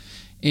Sepulchre.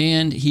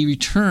 And he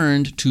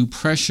returned to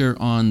pressure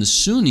on the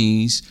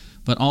Sunnis,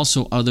 but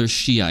also other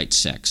Shiite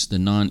sects, the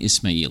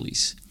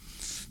non-Ismailis.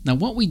 Now,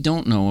 what we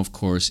don't know, of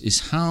course,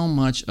 is how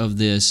much of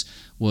this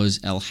was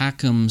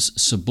al-Hakim's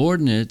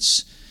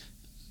subordinates,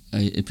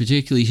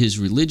 particularly his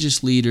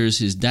religious leaders,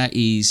 his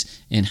da'is,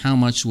 and how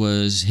much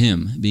was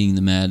him being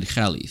the Mad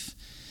Caliph.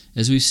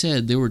 As we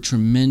said, there were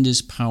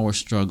tremendous power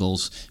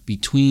struggles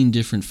between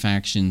different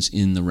factions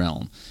in the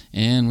realm.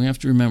 And we have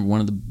to remember,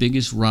 one of the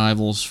biggest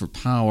rivals for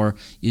power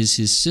is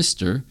his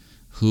sister,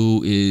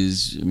 who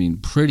is,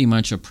 pretty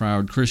much a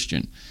proud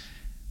Christian.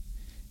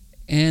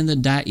 And the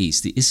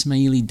Da'is, the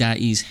Ismaili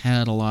Da'is,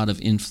 had a lot of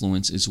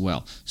influence as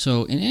well.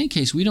 So in any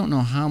case, we don't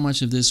know how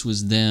much of this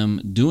was them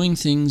doing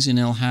things in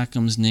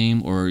al-Hakim's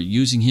name or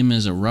using him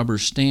as a rubber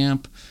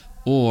stamp,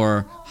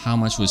 or how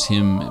much was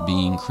him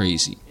being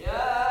crazy.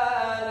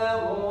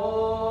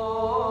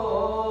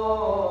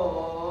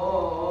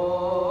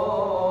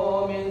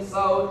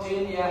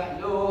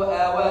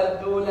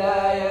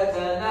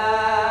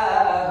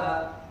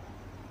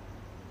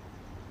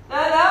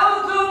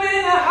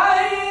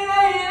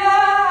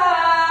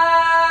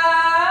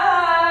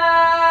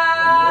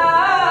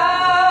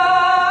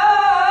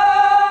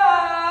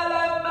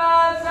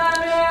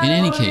 In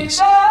any case,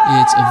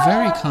 it's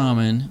very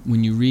common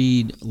when you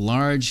read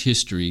large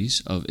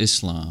histories of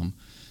Islam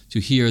to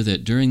hear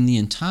that during the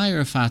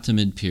entire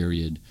Fatimid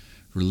period,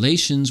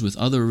 relations with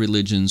other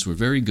religions were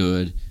very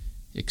good,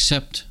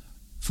 except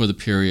for the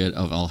period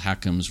of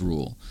al-Hakim's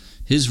rule.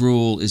 His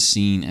rule is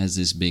seen as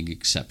this big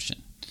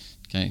exception.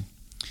 Okay?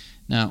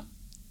 Now,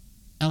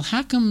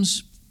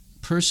 al-Hakim's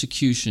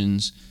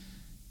persecutions,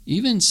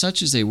 even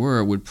such as they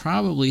were, would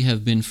probably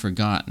have been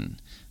forgotten.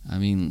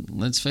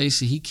 Let's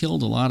face it, he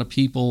killed a lot of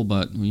people,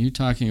 but when you're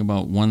talking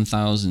about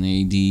 1000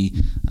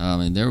 A.D.,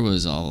 there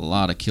was a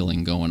lot of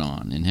killing going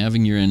on, and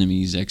having your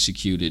enemies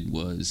executed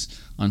was,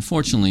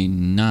 unfortunately,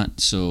 not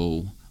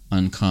so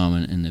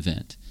uncommon an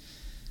event.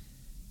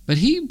 But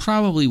he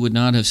probably would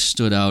not have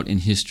stood out in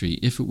history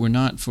if it were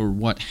not for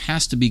what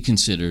has to be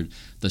considered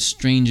the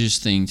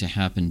strangest thing to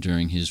happen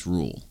during his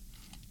rule.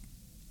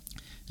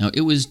 Now,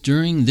 it was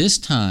during this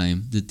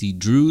time that the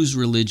Druze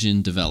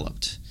religion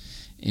developed.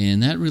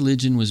 And that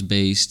religion was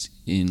based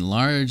in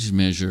large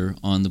measure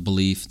on the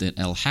belief that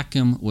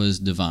al-Hakim was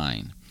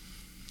divine.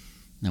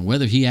 Now,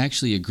 whether he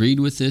actually agreed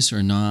with this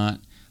or not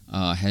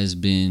has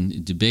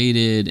been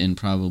debated and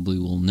probably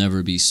will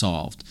never be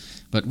solved.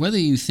 But whether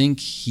you think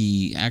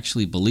he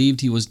actually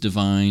believed he was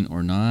divine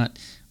or not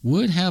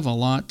would have a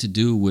lot to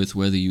do with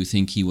whether you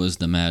think he was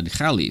the Mad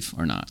Caliph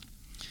or not.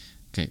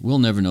 Okay, we'll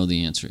never know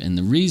the answer. And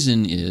the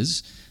reason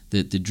is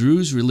that the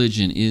Druze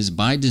religion is,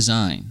 by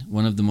design,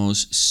 one of the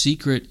most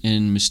secret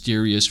and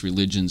mysterious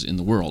religions in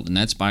the world, and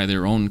that's by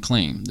their own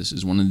claim. This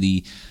is one of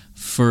the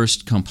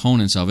first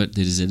components of it,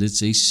 that is that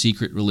it's a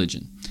secret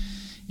religion.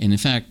 And in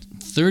fact,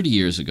 30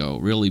 years ago,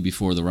 really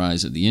before the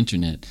rise of the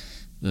internet,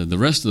 the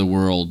rest of the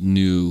world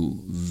knew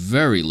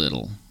very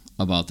little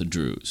about the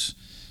Druze.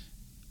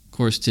 Of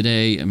course,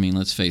 today,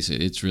 let's face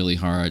it, it's really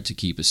hard to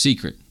keep a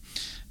secret.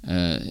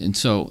 And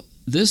so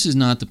this is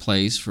not the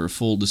place for a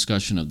full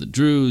discussion of the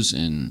Druze,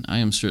 and I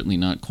am certainly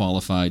not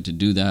qualified to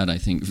do that. I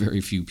think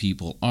very few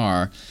people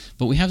are.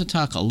 But we have to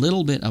talk a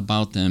little bit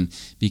about them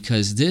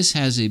because this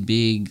has a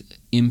big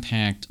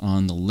impact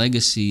on the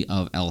legacy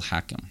of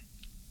al-Hakim.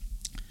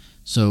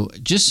 So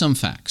just some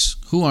facts.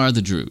 Who are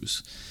the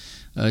Druze?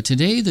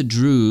 Today, the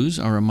Druze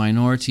are a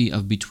minority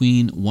of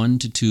between 1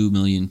 to 2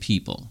 million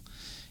people,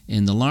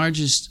 and the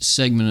largest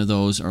segment of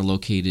those are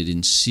located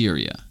in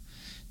Syria.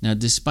 Now,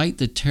 despite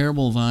the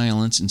terrible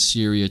violence in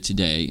Syria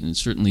today, and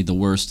it's certainly the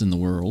worst in the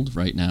world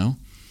right now,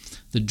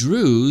 the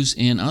Druze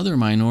and other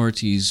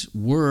minorities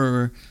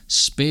were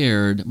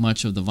spared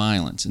much of the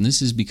violence. And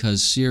this is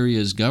because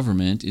Syria's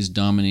government is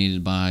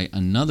dominated by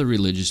another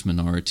religious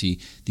minority,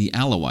 the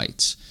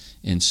Alawites.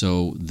 And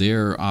so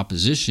their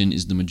opposition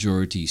is the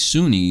majority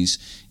Sunnis,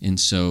 and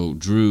so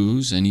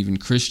Druze and even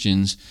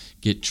Christians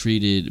get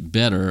treated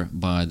better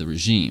by the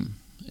regime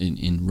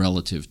in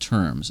relative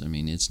terms.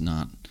 It's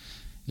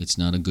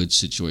not a good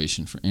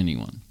situation for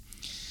anyone.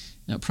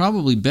 Now,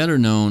 probably better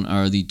known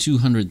are the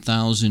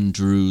 200,000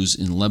 Druze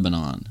in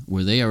Lebanon,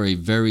 where they are a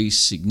very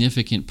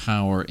significant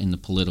power in the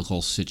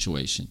political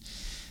situation.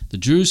 The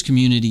Druze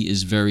community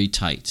is very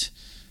tight.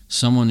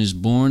 Someone is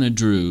born a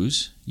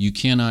Druze, you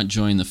cannot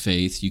join the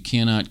faith, you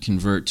cannot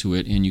convert to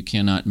it, and you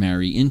cannot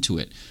marry into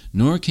it,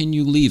 nor can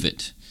you leave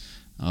it.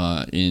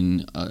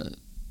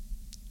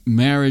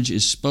 Marriage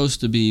is supposed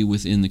to be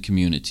within the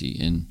community,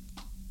 and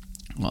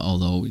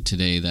although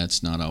today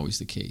that's not always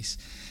the case.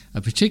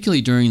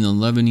 Particularly during the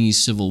Lebanese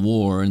Civil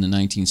War in the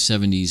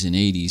 1970s and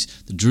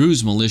 80s, the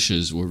Druze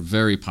militias were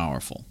very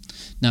powerful.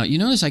 Now, you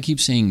notice I keep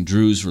saying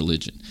Druze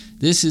religion.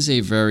 This is a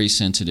very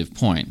sensitive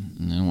point,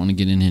 and I don't want to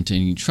get into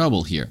any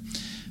trouble here.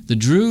 The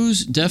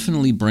Druze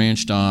definitely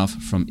branched off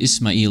from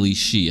Ismaili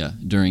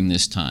Shia during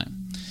this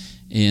time,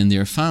 and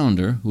their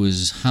founder, who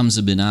is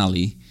Hamza bin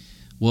Ali,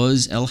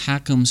 was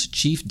al-Hakim's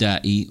chief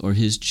da'i, or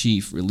his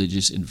chief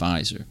religious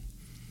advisor.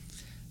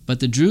 But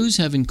the Druze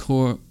have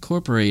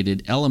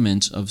incorporated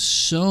elements of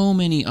so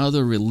many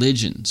other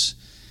religions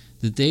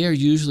that they are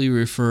usually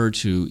referred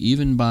to,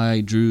 even by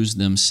Druze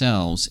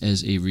themselves,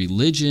 as a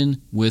religion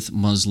with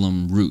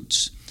Muslim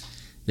roots.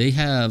 They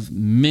have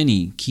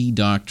many key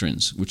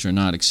doctrines which are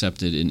not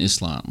accepted in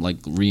Islam, like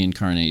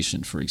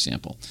reincarnation, for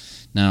example.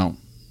 Now,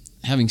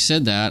 having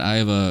said that, I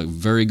have a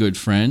very good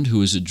friend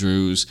who is a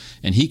Druze,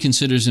 and he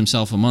considers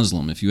himself a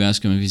Muslim. If you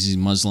ask him if he's a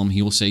Muslim,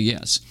 he will say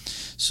yes.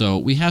 So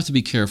we have to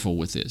be careful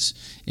with this.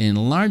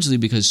 And largely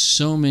because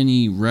so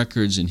many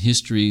records and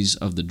histories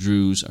of the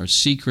Druze are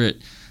secret,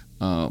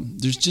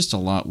 there's just a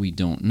lot we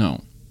don't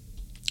know.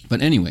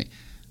 But anyway,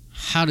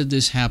 how did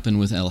this happen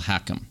with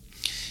al-Hakim?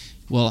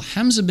 Well,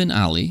 Hamza bin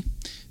Ali,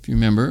 if you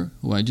remember,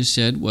 who I just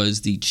said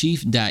was the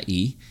chief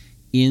da'i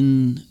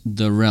in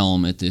the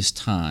realm at this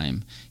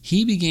time,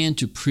 he began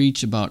to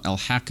preach about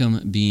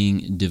al-Hakim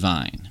being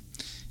divine.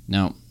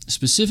 Now,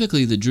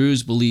 specifically, the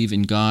Druze believe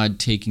in God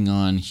taking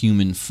on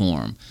human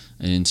form.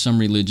 In some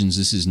religions,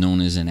 this is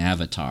known as an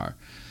avatar.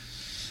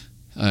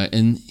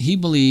 And he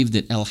believed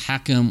that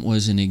al-Hakim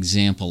was an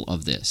example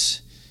of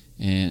this.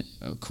 And,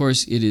 of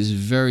course, it is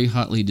very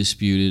hotly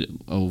disputed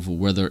over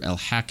whether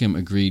al-Hakim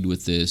agreed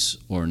with this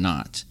or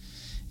not.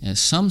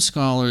 Some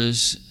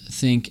scholars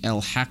think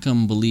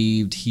al-Hakim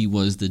believed he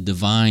was the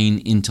divine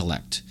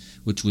intellect,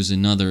 which was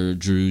another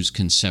Druze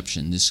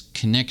conception, this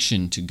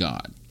connection to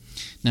God.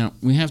 Now,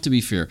 we have to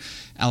be fair.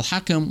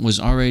 Al-Hakim was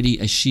already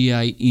a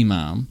Shiite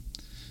imam,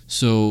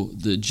 so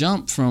the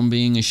jump from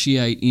being a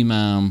Shiite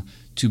imam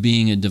to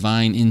being a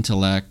divine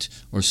intellect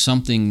or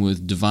something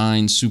with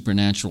divine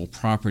supernatural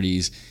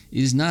properties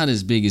is not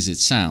as big as it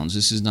sounds.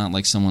 This is not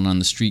like someone on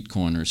the street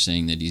corner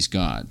saying that he's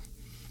God.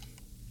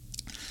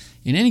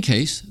 In any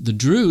case, the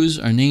Druze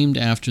are named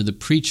after the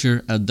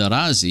preacher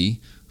al-Darazi,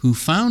 who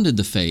founded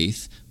the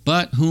faith,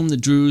 but whom the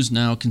Druze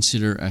now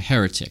consider a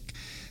heretic.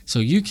 So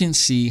you can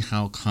see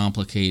how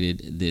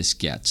complicated this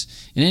gets.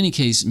 In any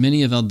case,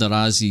 many of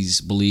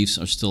al-Darazi's beliefs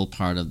are still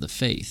part of the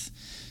faith.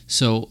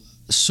 So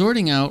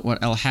sorting out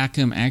what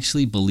al-Hakim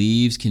actually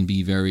believes can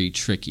be very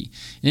tricky.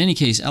 In any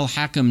case,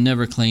 al-Hakim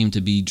never claimed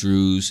to be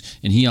Druze,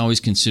 and he always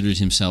considered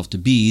himself to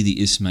be the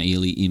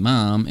Ismaili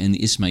Imam, and the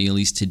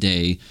Ismailis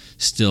today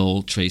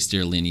still trace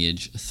their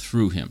lineage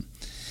through him.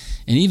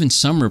 And even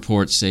some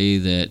reports say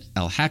that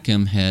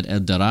al-Hakim had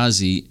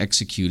al-Darazi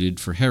executed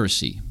for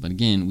heresy, but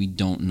again, we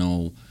don't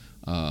know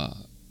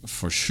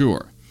for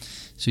sure.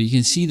 So you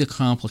can see the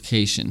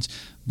complications.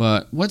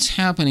 But what's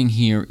happening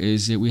here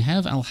is that we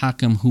have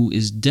al-Hakim who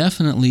is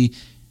definitely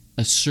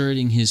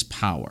asserting his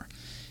power.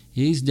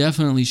 He's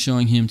definitely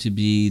showing him to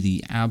be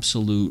the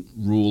absolute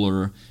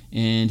ruler,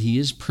 and he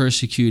is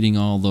persecuting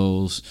all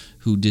those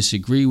who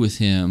disagree with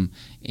him.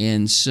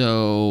 And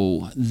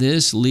so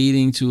this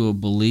leading to a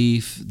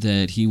belief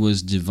that he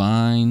was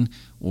divine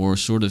or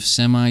sort of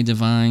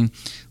semi-divine,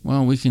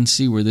 well, we can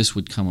see where this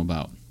would come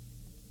about.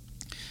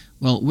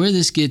 Well, where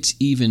this gets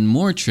even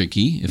more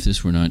tricky, if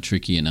this were not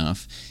tricky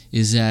enough,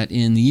 is that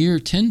in the year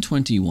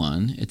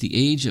 1021, at the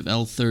age of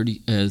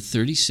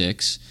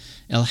 36,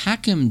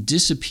 al-Hakim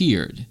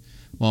disappeared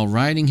while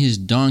riding his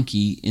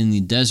donkey in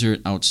the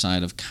desert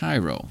outside of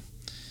Cairo.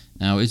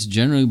 Now, it's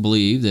generally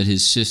believed that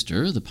his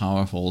sister, the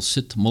powerful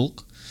Sitt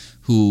Mulk,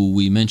 who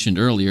we mentioned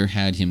earlier,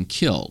 had him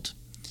killed.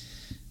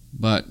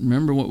 But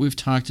remember what we've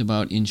talked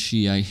about in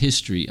Shia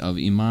history of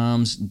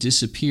imams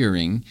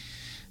disappearing,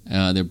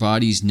 their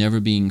bodies never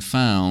being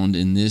found,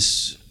 and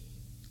this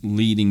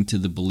leading to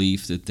the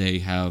belief that they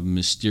have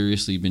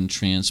mysteriously been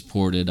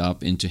transported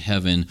up into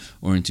heaven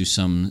or into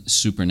some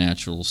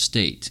supernatural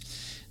state.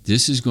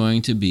 This is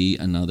going to be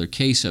another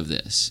case of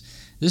this.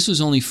 This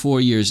was only 4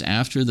 years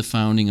after the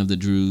founding of the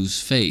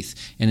Druze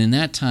faith, and in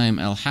that time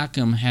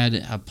al-Hakim had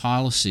a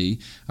policy,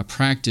 a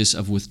practice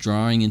of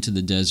withdrawing into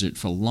the desert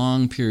for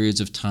long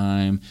periods of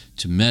time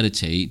to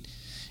meditate,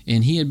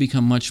 and he had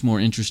become much more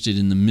interested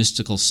in the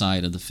mystical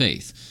side of the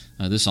faith.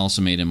 This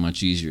also made him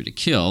much easier to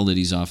kill, that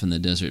he's off in the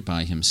desert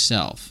by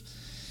himself.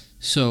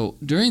 So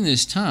during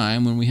this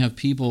time, when we have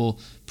people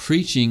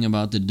preaching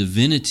about the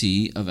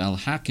divinity of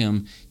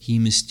al-Hakim, he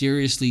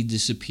mysteriously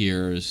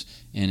disappears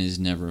and is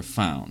never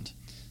found.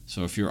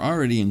 So if you're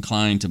already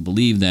inclined to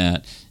believe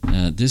that,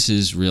 this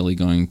is really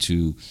going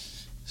to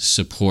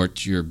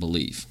support your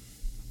belief.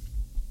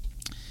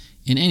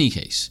 In any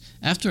case,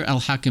 after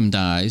al-Hakim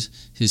dies,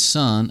 his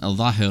son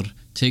al-Zahir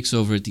takes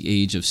over at the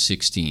age of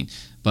 16.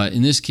 But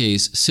in this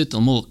case, Sitt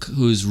al-Mulk,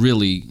 who is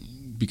really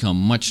become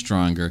much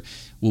stronger,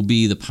 will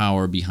be the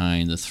power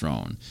behind the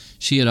throne.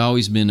 She had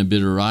always been a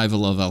bitter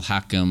rival of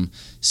al-Hakim,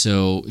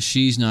 so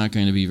she's not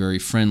going to be very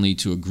friendly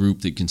to a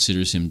group that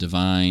considers him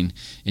divine,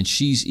 and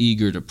she's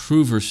eager to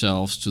prove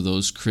herself to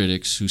those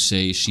critics who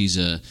say she's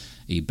a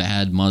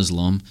bad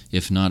Muslim,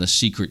 if not a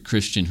secret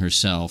Christian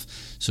herself.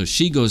 So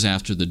she goes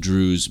after the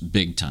Druze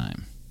big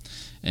time.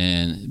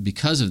 And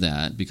because of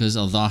that, because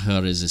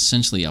al-Zahir is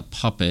essentially a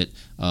puppet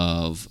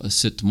of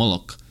Sitt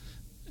Mulk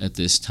at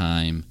this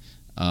time,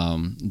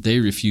 they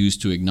refuse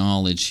to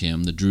acknowledge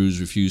him. The Druze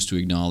refuse to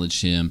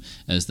acknowledge him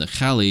as the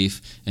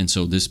Caliph, and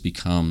so this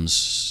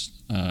becomes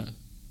a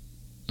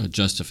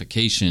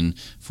justification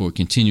for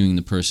continuing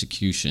the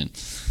persecution.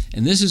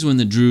 And this is when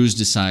the Druze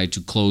decide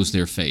to close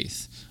their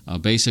faith.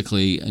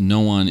 Basically,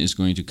 no one is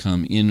going to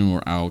come in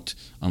or out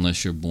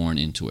unless you're born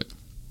into it.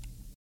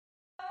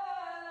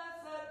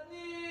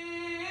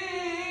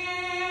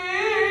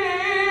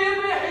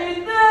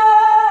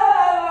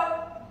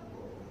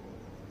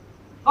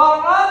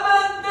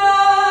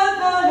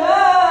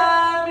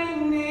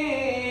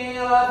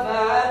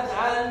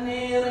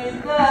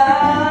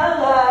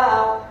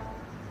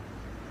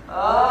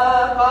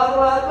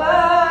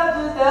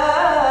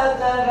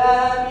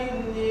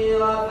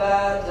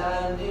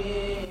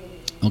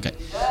 Okay,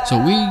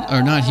 so we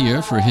are not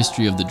here for a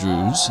history of the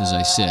Druze, as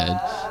I said.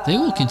 They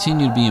will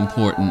continue to be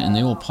important, and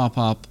they will pop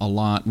up a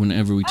lot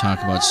whenever we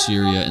talk about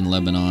Syria and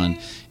Lebanon,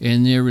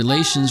 and their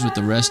relations with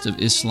the rest of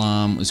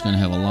Islam is going to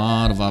have a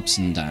lot of ups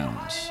and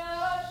downs.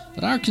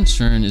 But our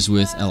concern is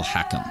with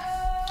al-Hakim.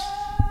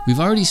 We've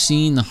already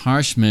seen the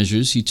harsh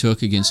measures he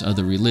took against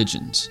other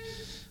religions,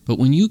 but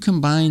when you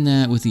combine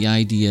that with the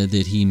idea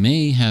that he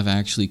may have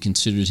actually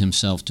considered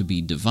himself to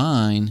be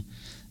divine,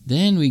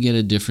 then we get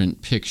a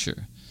different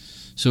picture.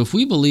 So if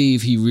we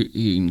believe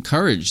he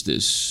encouraged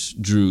this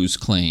Druze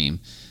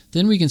claim,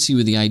 then we can see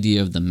where the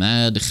idea of the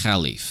Mad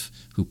Caliph,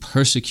 who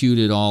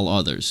persecuted all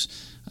others,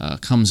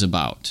 comes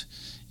about,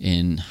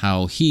 and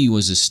how he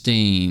was a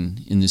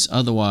stain in this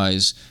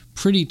otherwise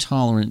pretty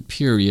tolerant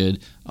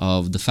period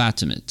of the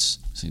Fatimids.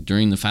 So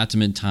during the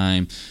Fatimid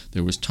time,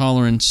 there was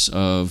tolerance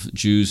of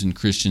Jews and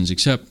Christians,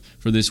 except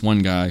for this one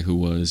guy who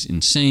was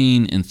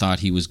insane and thought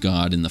he was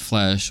God in the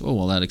flesh. Oh,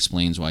 well, that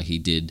explains why he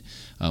did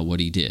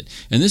what he did.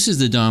 And this is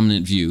the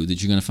dominant view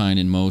that you're going to find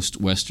in most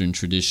Western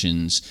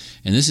traditions.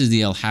 And this is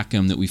the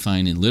al-Hakim that we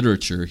find in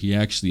literature. He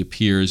actually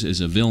appears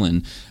as a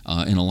villain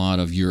in a lot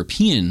of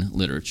European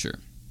literature.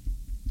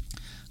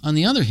 On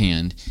the other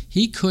hand,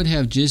 he could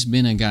have just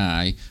been a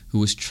guy who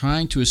was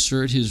trying to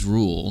assert his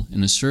rule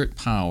and assert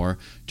power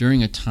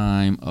during a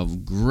time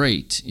of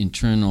great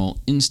internal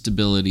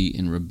instability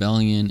and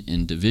rebellion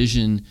and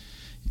division.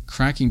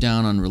 Cracking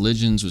down on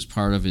religions was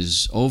part of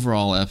his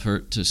overall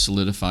effort to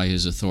solidify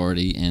his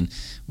authority and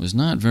was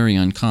not very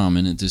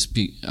uncommon at this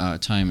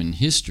time in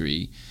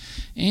history.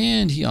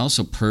 And he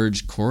also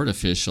purged court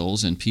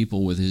officials and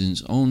people within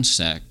his own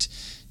sect.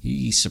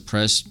 He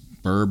suppressed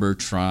Berber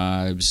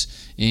tribes,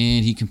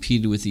 and he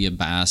competed with the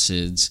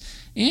Abbasids,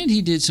 and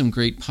he did some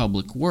great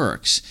public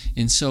works.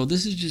 And so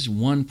this is just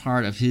one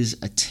part of his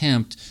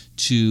attempt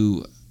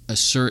to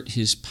assert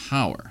his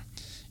power.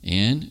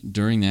 And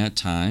during that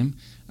time,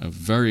 a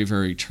very,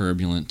 very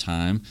turbulent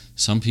time,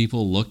 some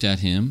people looked at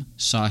him,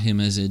 saw him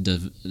as a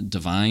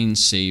divine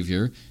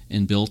savior,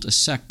 and built a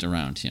sect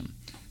around him.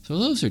 So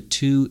those are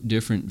two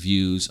different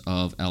views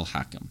of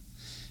al-Hakim.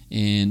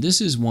 And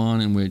this is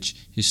one in which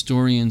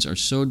historians are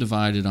so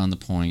divided on the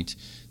point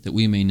that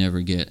we may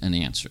never get an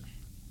answer.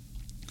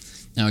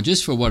 Now,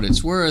 just for what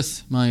it's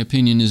worth, my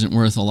opinion isn't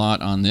worth a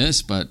lot on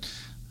this, but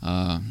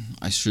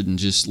I shouldn't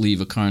just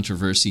leave a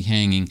controversy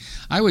hanging.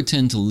 I would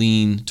tend to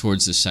lean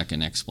towards the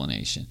second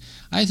explanation.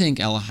 I think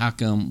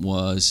al-Hakim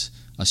was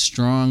a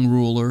strong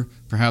ruler,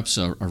 perhaps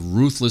a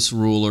ruthless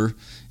ruler,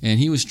 and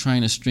he was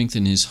trying to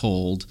strengthen his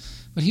hold.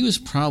 But he was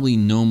probably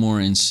no more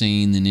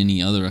insane than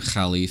any other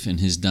caliph in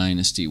his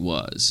dynasty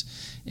was.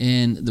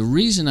 And the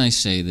reason I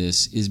say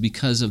this is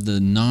because of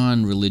the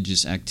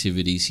non-religious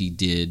activities he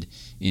did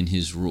in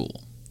his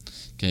rule.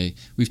 Okay,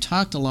 we've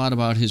talked a lot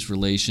about his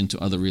relation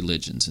to other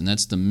religions, and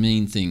that's the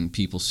main thing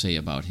people say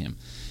about him.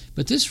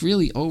 But this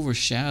really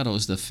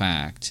overshadows the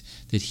fact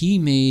that he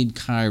made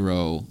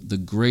Cairo the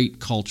great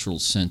cultural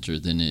center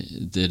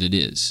that it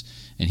is.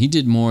 And he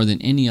did more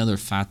than any other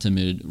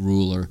Fatimid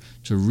ruler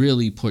to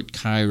really put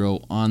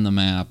Cairo on the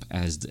map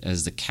as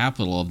the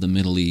capital of the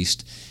Middle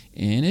East.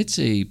 And it's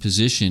a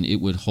position it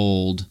would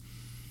hold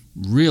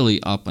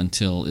really up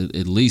until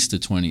at least the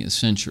 20th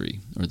century,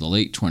 or the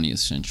late 20th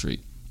century.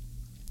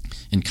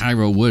 And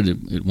Cairo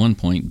would, at one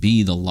point,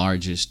 be the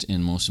largest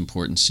and most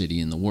important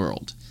city in the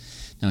world.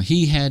 Now,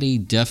 he had a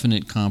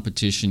definite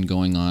competition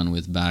going on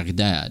with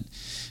Baghdad.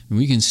 And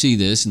we can see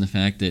this in the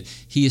fact that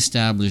he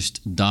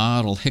established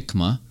Dar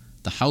al-Hikmah,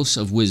 the House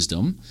of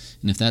Wisdom,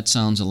 and if that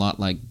sounds a lot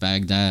like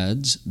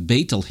Baghdad's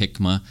Beit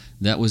al-Hikmah,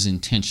 that was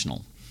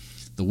intentional.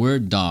 The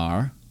word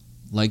Dar,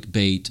 like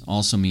Beit,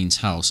 also means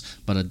house,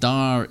 but a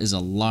Dar is a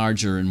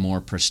larger and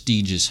more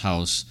prestigious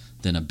house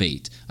than a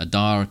beit. A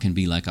dar can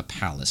be like a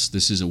palace.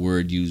 This is a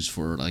word used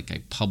for like a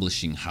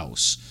publishing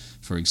house,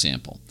 for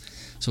example.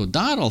 So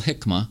Dar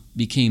al-Hikmah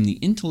became the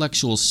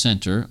intellectual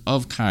center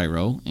of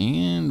Cairo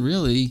and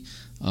really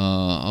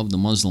of the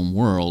Muslim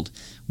world,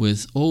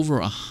 with over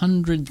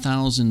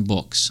 100,000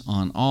 books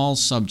on all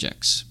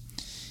subjects.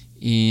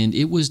 And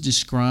it was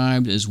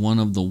described as one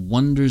of the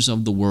wonders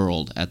of the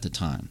world at the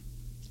time.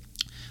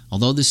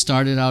 Although this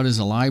started out as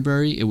a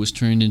library, it was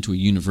turned into a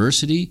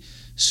university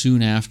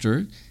soon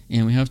after.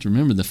 And we have to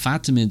remember the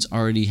Fatimids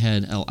already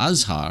had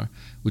Al-Azhar,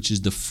 which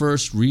is the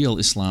first real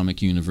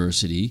Islamic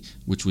university,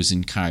 which was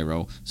in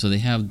Cairo. So they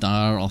have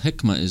Dar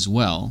al-Hikmah as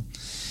well.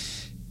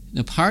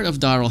 Now, part of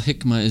Dar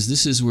al-Hikmah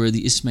this is where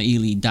the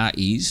Ismaili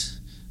da'is,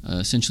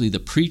 essentially the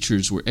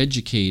preachers, were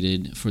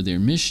educated for their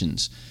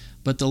missions.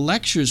 But the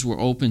lectures were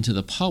open to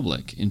the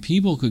public, and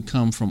people could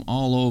come from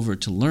all over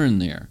to learn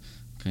there.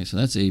 Okay, so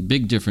that's a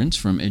big difference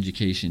from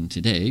education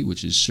today,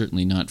 which is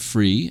certainly not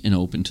free and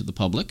open to the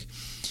public.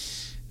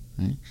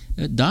 Right?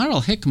 Dar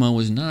al-Hikmah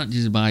was not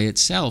just by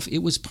itself.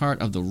 It was part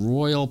of the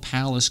royal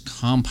palace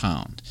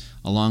compound,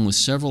 along with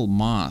several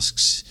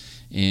mosques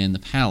and the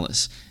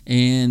palace.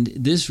 And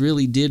this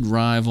really did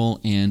rival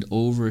and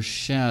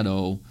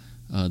overshadow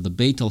the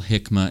Beit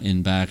al-Hikmah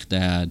in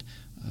Baghdad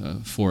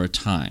for a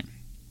time.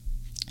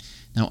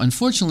 Now,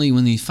 unfortunately,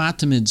 when the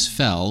Fatimids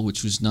fell,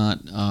 which was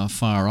not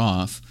far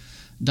off,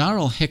 Dar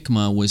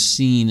al-Hikmah was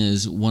seen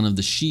as one of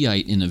the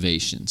Shiite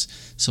innovations.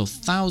 So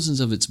thousands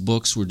of its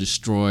books were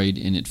destroyed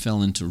and it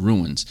fell into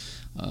ruins.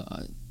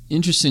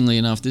 Interestingly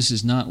enough, this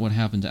is not what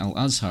happened to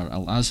Al-Azhar.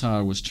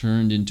 Al-Azhar was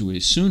turned into a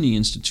Sunni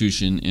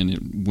institution and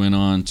it went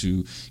on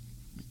to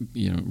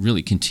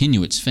really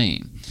continue its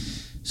fame.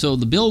 So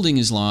the building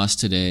is lost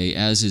today,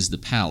 as is the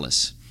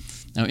palace.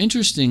 Now,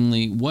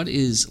 interestingly, what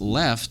is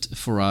left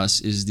for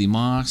us is the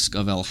Mosque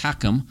of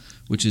al-Hakim,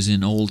 which is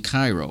in Old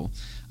Cairo.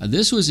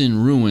 This was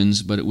in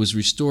ruins, but it was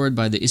restored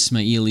by the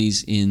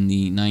Ismailis in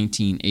the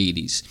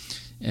 1980s.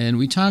 And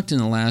we talked in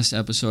the last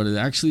episode that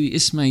actually the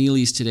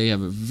Ismailis today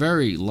have a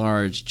very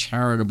large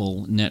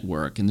charitable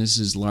network, and this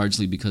is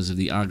largely because of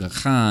the Aga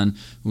Khan,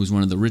 who was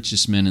one of the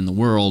richest men in the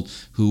world,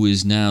 who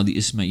is now the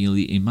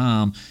Ismaili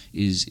Imam,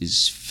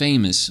 is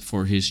famous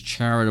for his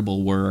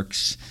charitable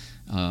works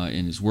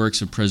and his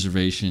works of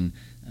preservation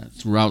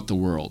throughout the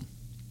world.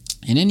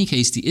 In any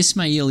case, the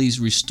Ismailis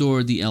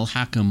restored the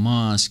al-Hakim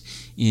Mosque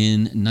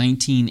in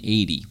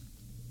 1980.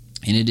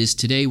 And it is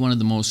today one of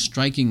the most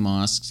striking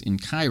mosques in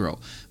Cairo.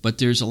 But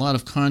there's a lot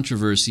of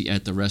controversy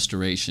at the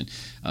restoration.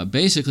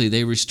 Basically,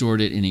 they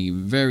restored it in a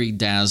very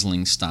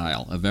dazzling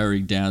style, a very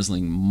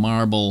dazzling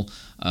marble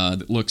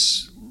that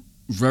looks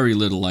very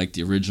little like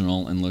the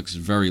original and looks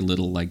very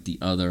little like the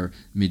other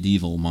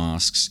medieval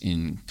mosques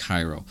in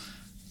Cairo.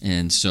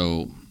 And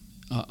so,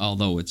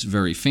 although it's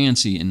very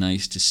fancy and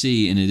nice to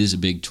see, and it is a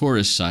big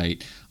tourist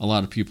site, a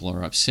lot of people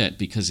are upset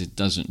because it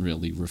doesn't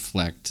really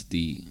reflect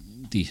the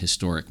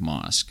historic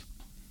mosque.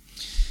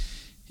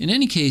 In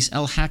any case,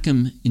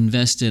 al-Hakim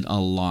invested a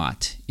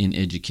lot in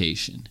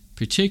education,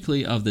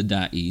 particularly of the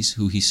da'is,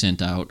 who he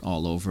sent out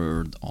all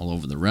over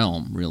the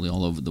realm, really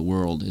all over the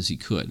world as he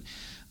could.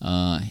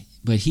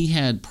 But he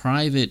had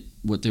private,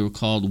 what they were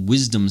called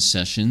wisdom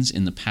sessions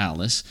in the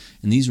palace,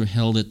 and these were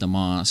held at the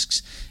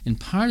mosques. And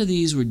part of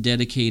these were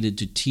dedicated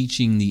to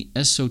teaching the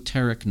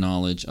esoteric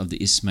knowledge of the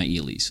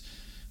Ismailis,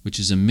 which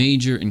is a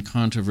major and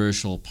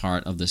controversial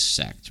part of the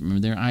sect.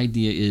 Remember, their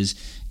idea is,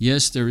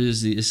 yes, there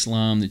is the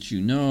Islam that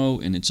you know,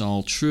 and it's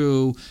all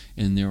true,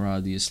 and there are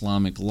the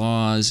Islamic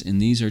laws,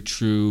 and these are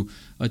true,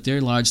 but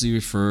they largely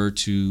refer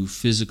to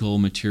physical,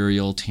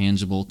 material,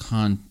 tangible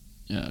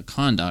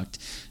conduct.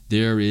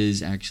 There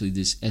is actually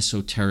this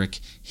esoteric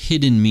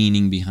hidden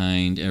meaning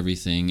behind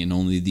everything, and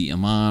only the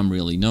Imam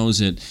really knows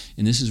it,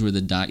 and this is where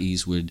the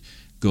da'is would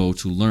go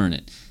to learn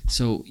it.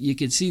 So you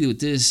can see that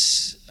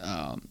this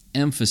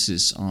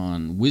emphasis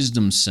on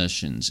wisdom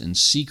sessions and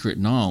secret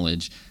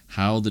knowledge,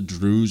 how the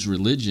Druze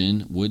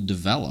religion would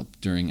develop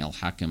during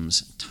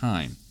al-Hakim's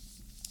time.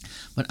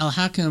 But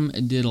al-Hakim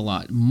did a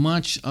lot.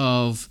 Much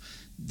of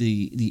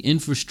the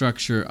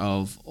infrastructure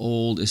of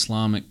old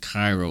Islamic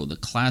Cairo, the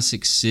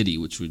classic city,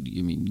 which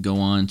would go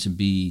on to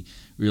be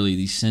really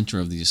the center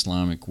of the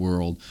Islamic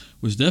world,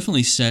 was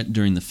definitely set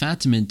during the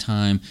Fatimid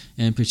time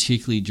and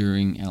particularly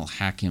during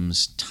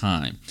al-Hakim's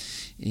time.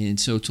 And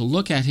so to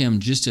look at him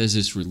just as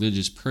this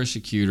religious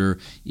persecutor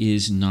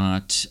is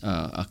not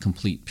a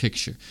complete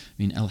picture.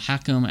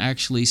 Al-Hakim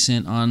actually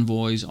sent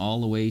envoys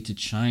all the way to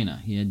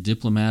China. He had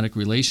diplomatic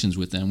relations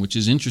with them, which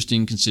is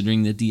interesting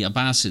considering that the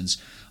Abbasids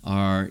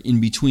are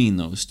in between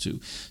those two.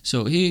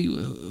 So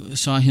he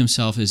saw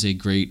himself as a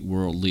great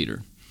world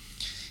leader.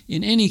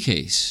 In any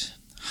case,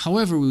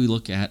 however we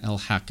look at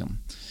al-Hakim,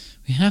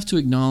 we have to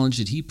acknowledge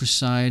that he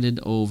presided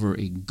over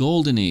a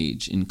golden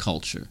age in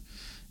culture.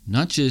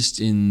 Not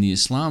just in the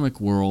Islamic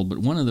world, but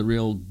one of the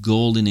real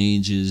golden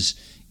ages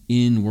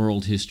in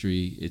world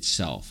history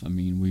itself.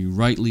 We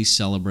rightly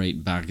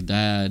celebrate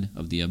Baghdad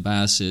of the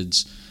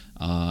Abbasids,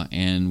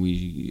 and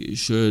we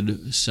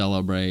should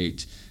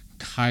celebrate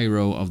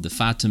Cairo of the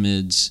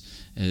Fatimids,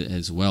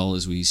 as well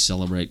as we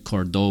celebrate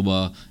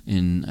Cordoba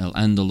in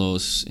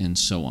Al-Andalus and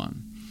so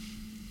on.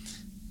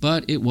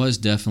 But it was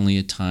definitely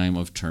a time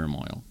of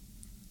turmoil.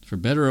 For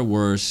better or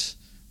worse,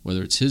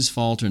 whether it's his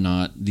fault or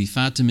not, the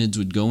Fatimids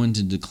would go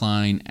into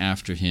decline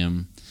after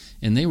him,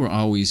 and they were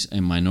always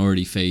a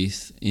minority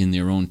faith in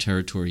their own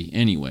territory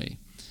anyway.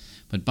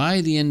 But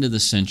by the end of the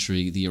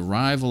century, the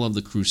arrival of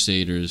the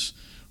Crusaders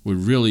would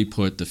really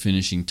put the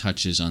finishing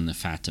touches on the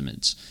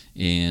Fatimids,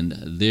 and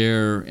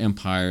their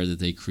empire that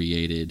they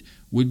created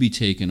would be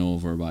taken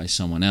over by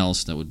someone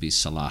else. That would be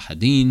Salah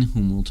ad-Din,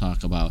 whom we'll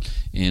talk about,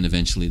 and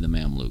eventually the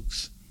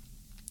Mamluks.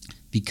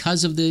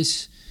 Because of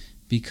this,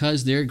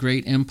 because their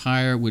great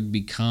empire would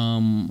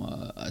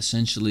become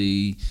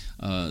essentially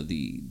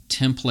the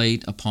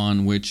template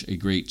upon which a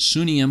great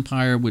Sunni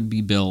empire would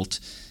be built,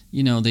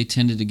 they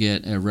tended to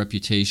get a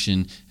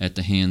reputation at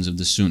the hands of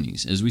the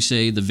Sunnis. As we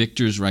say, the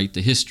victors write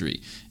the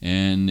history,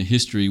 and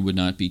history would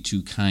not be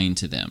too kind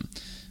to them.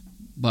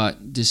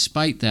 But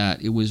despite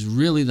that, it was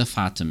really the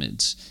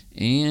Fatimids,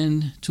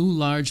 and to a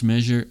large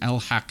measure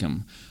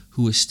al-Hakim,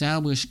 who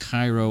established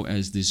Cairo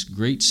as this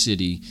great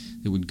city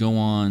that would go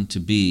on to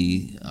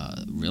be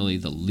really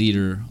the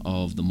leader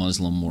of the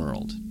Muslim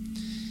world.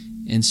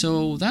 And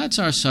so that's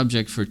our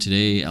subject for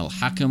today,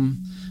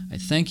 al-Hakim. I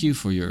thank you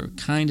for your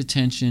kind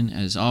attention,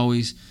 as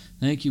always.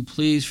 Thank you,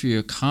 please, for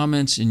your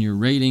comments and your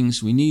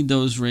ratings. We need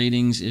those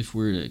ratings if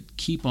we're to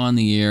keep on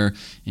the air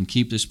and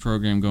keep this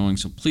program going.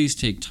 So please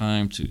take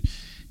time to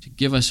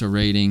give us a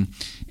rating.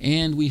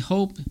 And we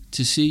hope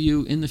to see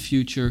you in the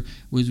future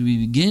as we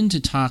begin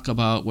to talk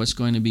about what's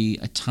going to be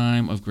a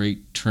time of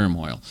great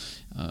turmoil.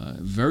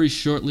 Very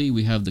shortly,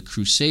 we have the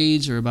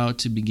Crusades are about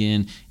to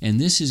begin, and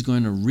this is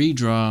going to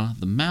redraw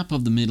the map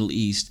of the Middle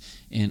East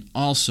and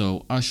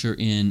also usher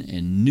in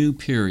a new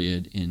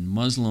period in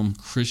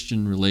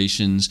Muslim-Christian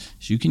relations,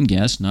 as you can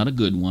guess, not a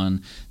good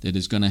one, that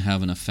is going to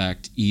have an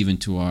effect even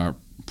to our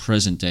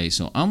present day.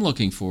 So I'm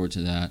looking forward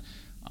to that.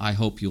 I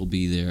hope you'll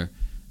be there.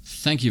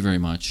 Thank you very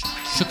much.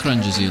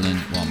 Shukran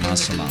jazilan wa ma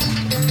salam.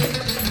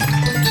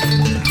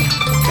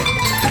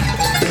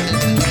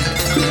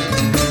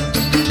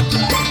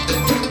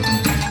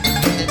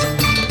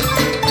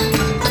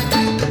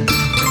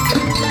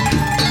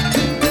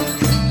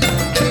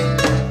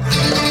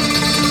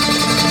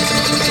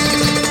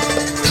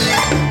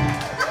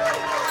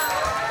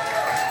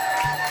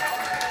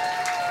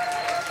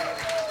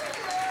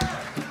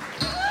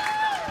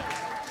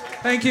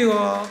 Thank you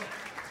all.